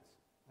backwards,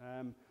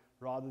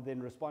 rather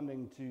than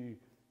responding to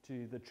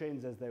the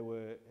trends as they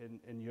were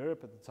in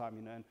Europe at the time.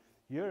 You know, and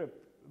Europe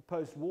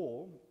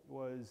post-war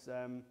was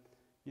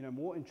you know,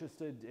 more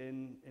interested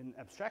in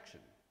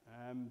abstraction,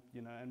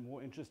 you know, and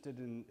more interested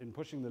in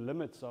pushing the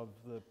limits of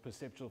the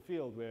perceptual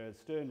field, whereas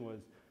Stern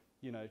was,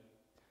 you know,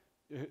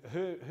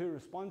 her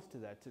response to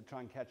that, to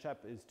try and catch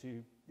up, is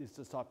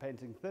to start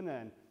painting thinner,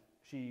 and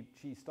she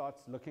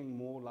starts looking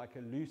more like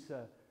a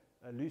looser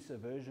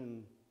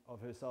version of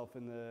herself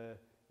in the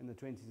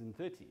 20s and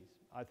 30s.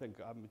 I think,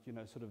 you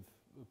know, sort of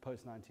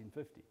post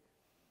 1950.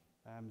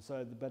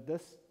 But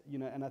this, you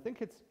know, and I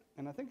think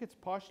it's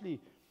partially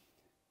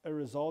a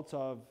result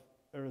of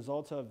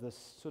this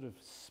sort of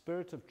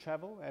spirit of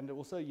travel, and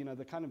also, you know,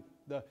 the kind of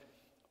the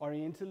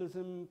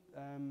Orientalism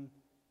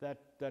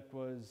that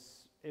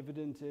was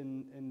evident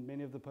in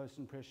many of the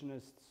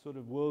post-impressionists' sort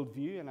of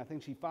worldview. And I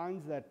think she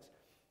finds that,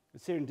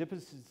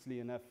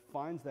 serendipitously enough,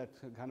 finds that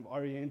kind of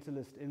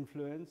Orientalist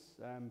influence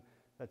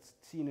that's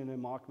seen in her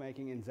mark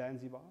making in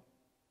Zanzibar.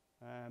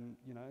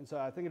 You know, and so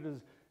I think it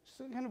was just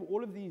kind of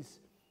all of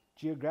these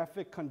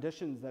geographic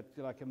conditions that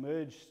like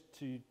emerged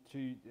to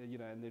you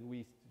know, and then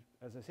we,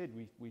 as I said,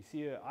 we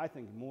see her, I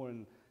think, more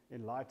in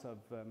light of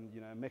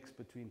you know, a mix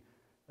between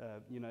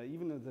you know,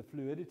 even the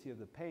fluidity of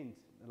the paint,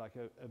 like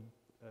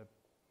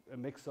a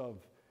mix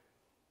of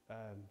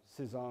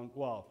Cézanne,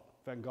 well,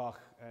 Van Gogh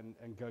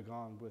and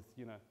Gauguin, with,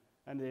 you know,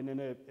 and then in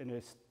her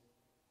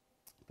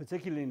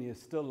particularly in her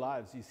still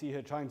lives, you see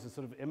her trying to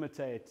sort of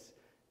imitate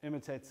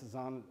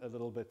Cézanne a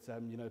little bit,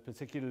 you know,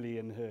 particularly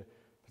in her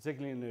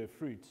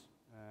fruit,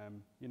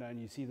 you know,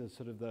 and you see the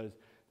sort of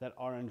that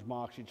orange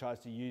mark. She tries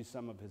to use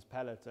some of his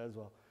palette as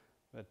well,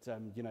 but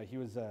you know, I think he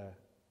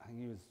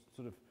was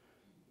sort of,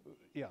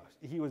 yeah,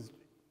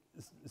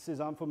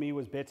 Cézanne for me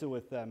was better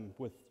with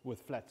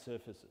flat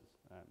surfaces.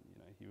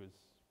 You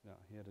know,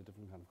 he had a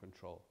different kind of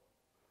control.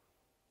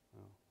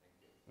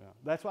 Yeah.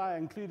 That's why I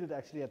included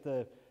actually at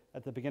the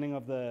beginning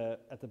of the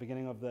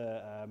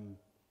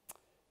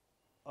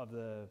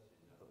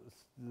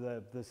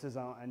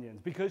Cézanne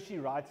onions, because she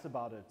writes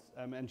about it,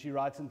 and she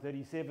writes in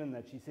 37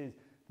 that she says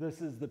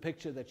this is the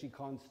picture that she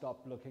can't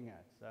stop looking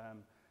at,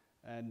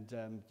 and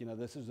you know,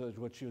 this is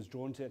what she was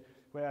drawn to.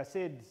 Where I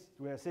says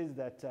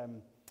that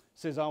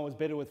Cézanne was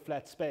better with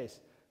flat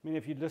space. I mean,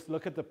 if you just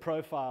look at the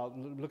profile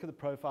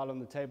on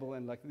the table,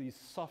 and like these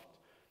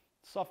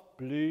soft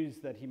blues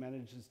that he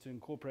manages to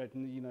incorporate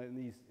in, you know, in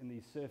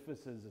these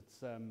surfaces,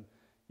 it's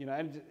you know,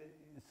 and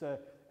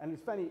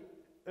it's funny,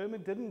 Irma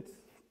didn't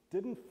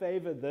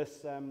favor this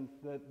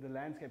the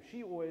landscape.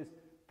 She always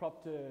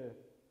propped her,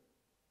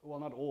 well,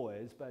 not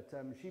always, but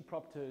she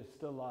propped her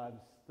still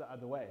lives the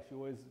other way. She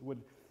always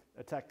would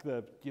attack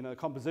the, you know,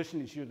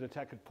 compositionally she would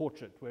attack a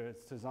portrait, whereas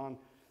Cézanne,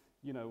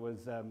 you know,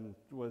 was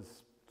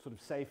sort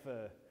of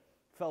safer,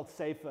 felt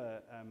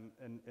safer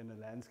in a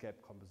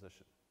landscape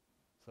composition.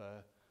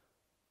 So,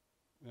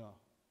 yeah,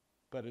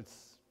 but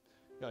it's,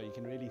 yeah, you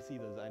can really see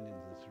those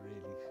onions. It's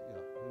really,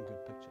 yeah, a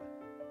good picture.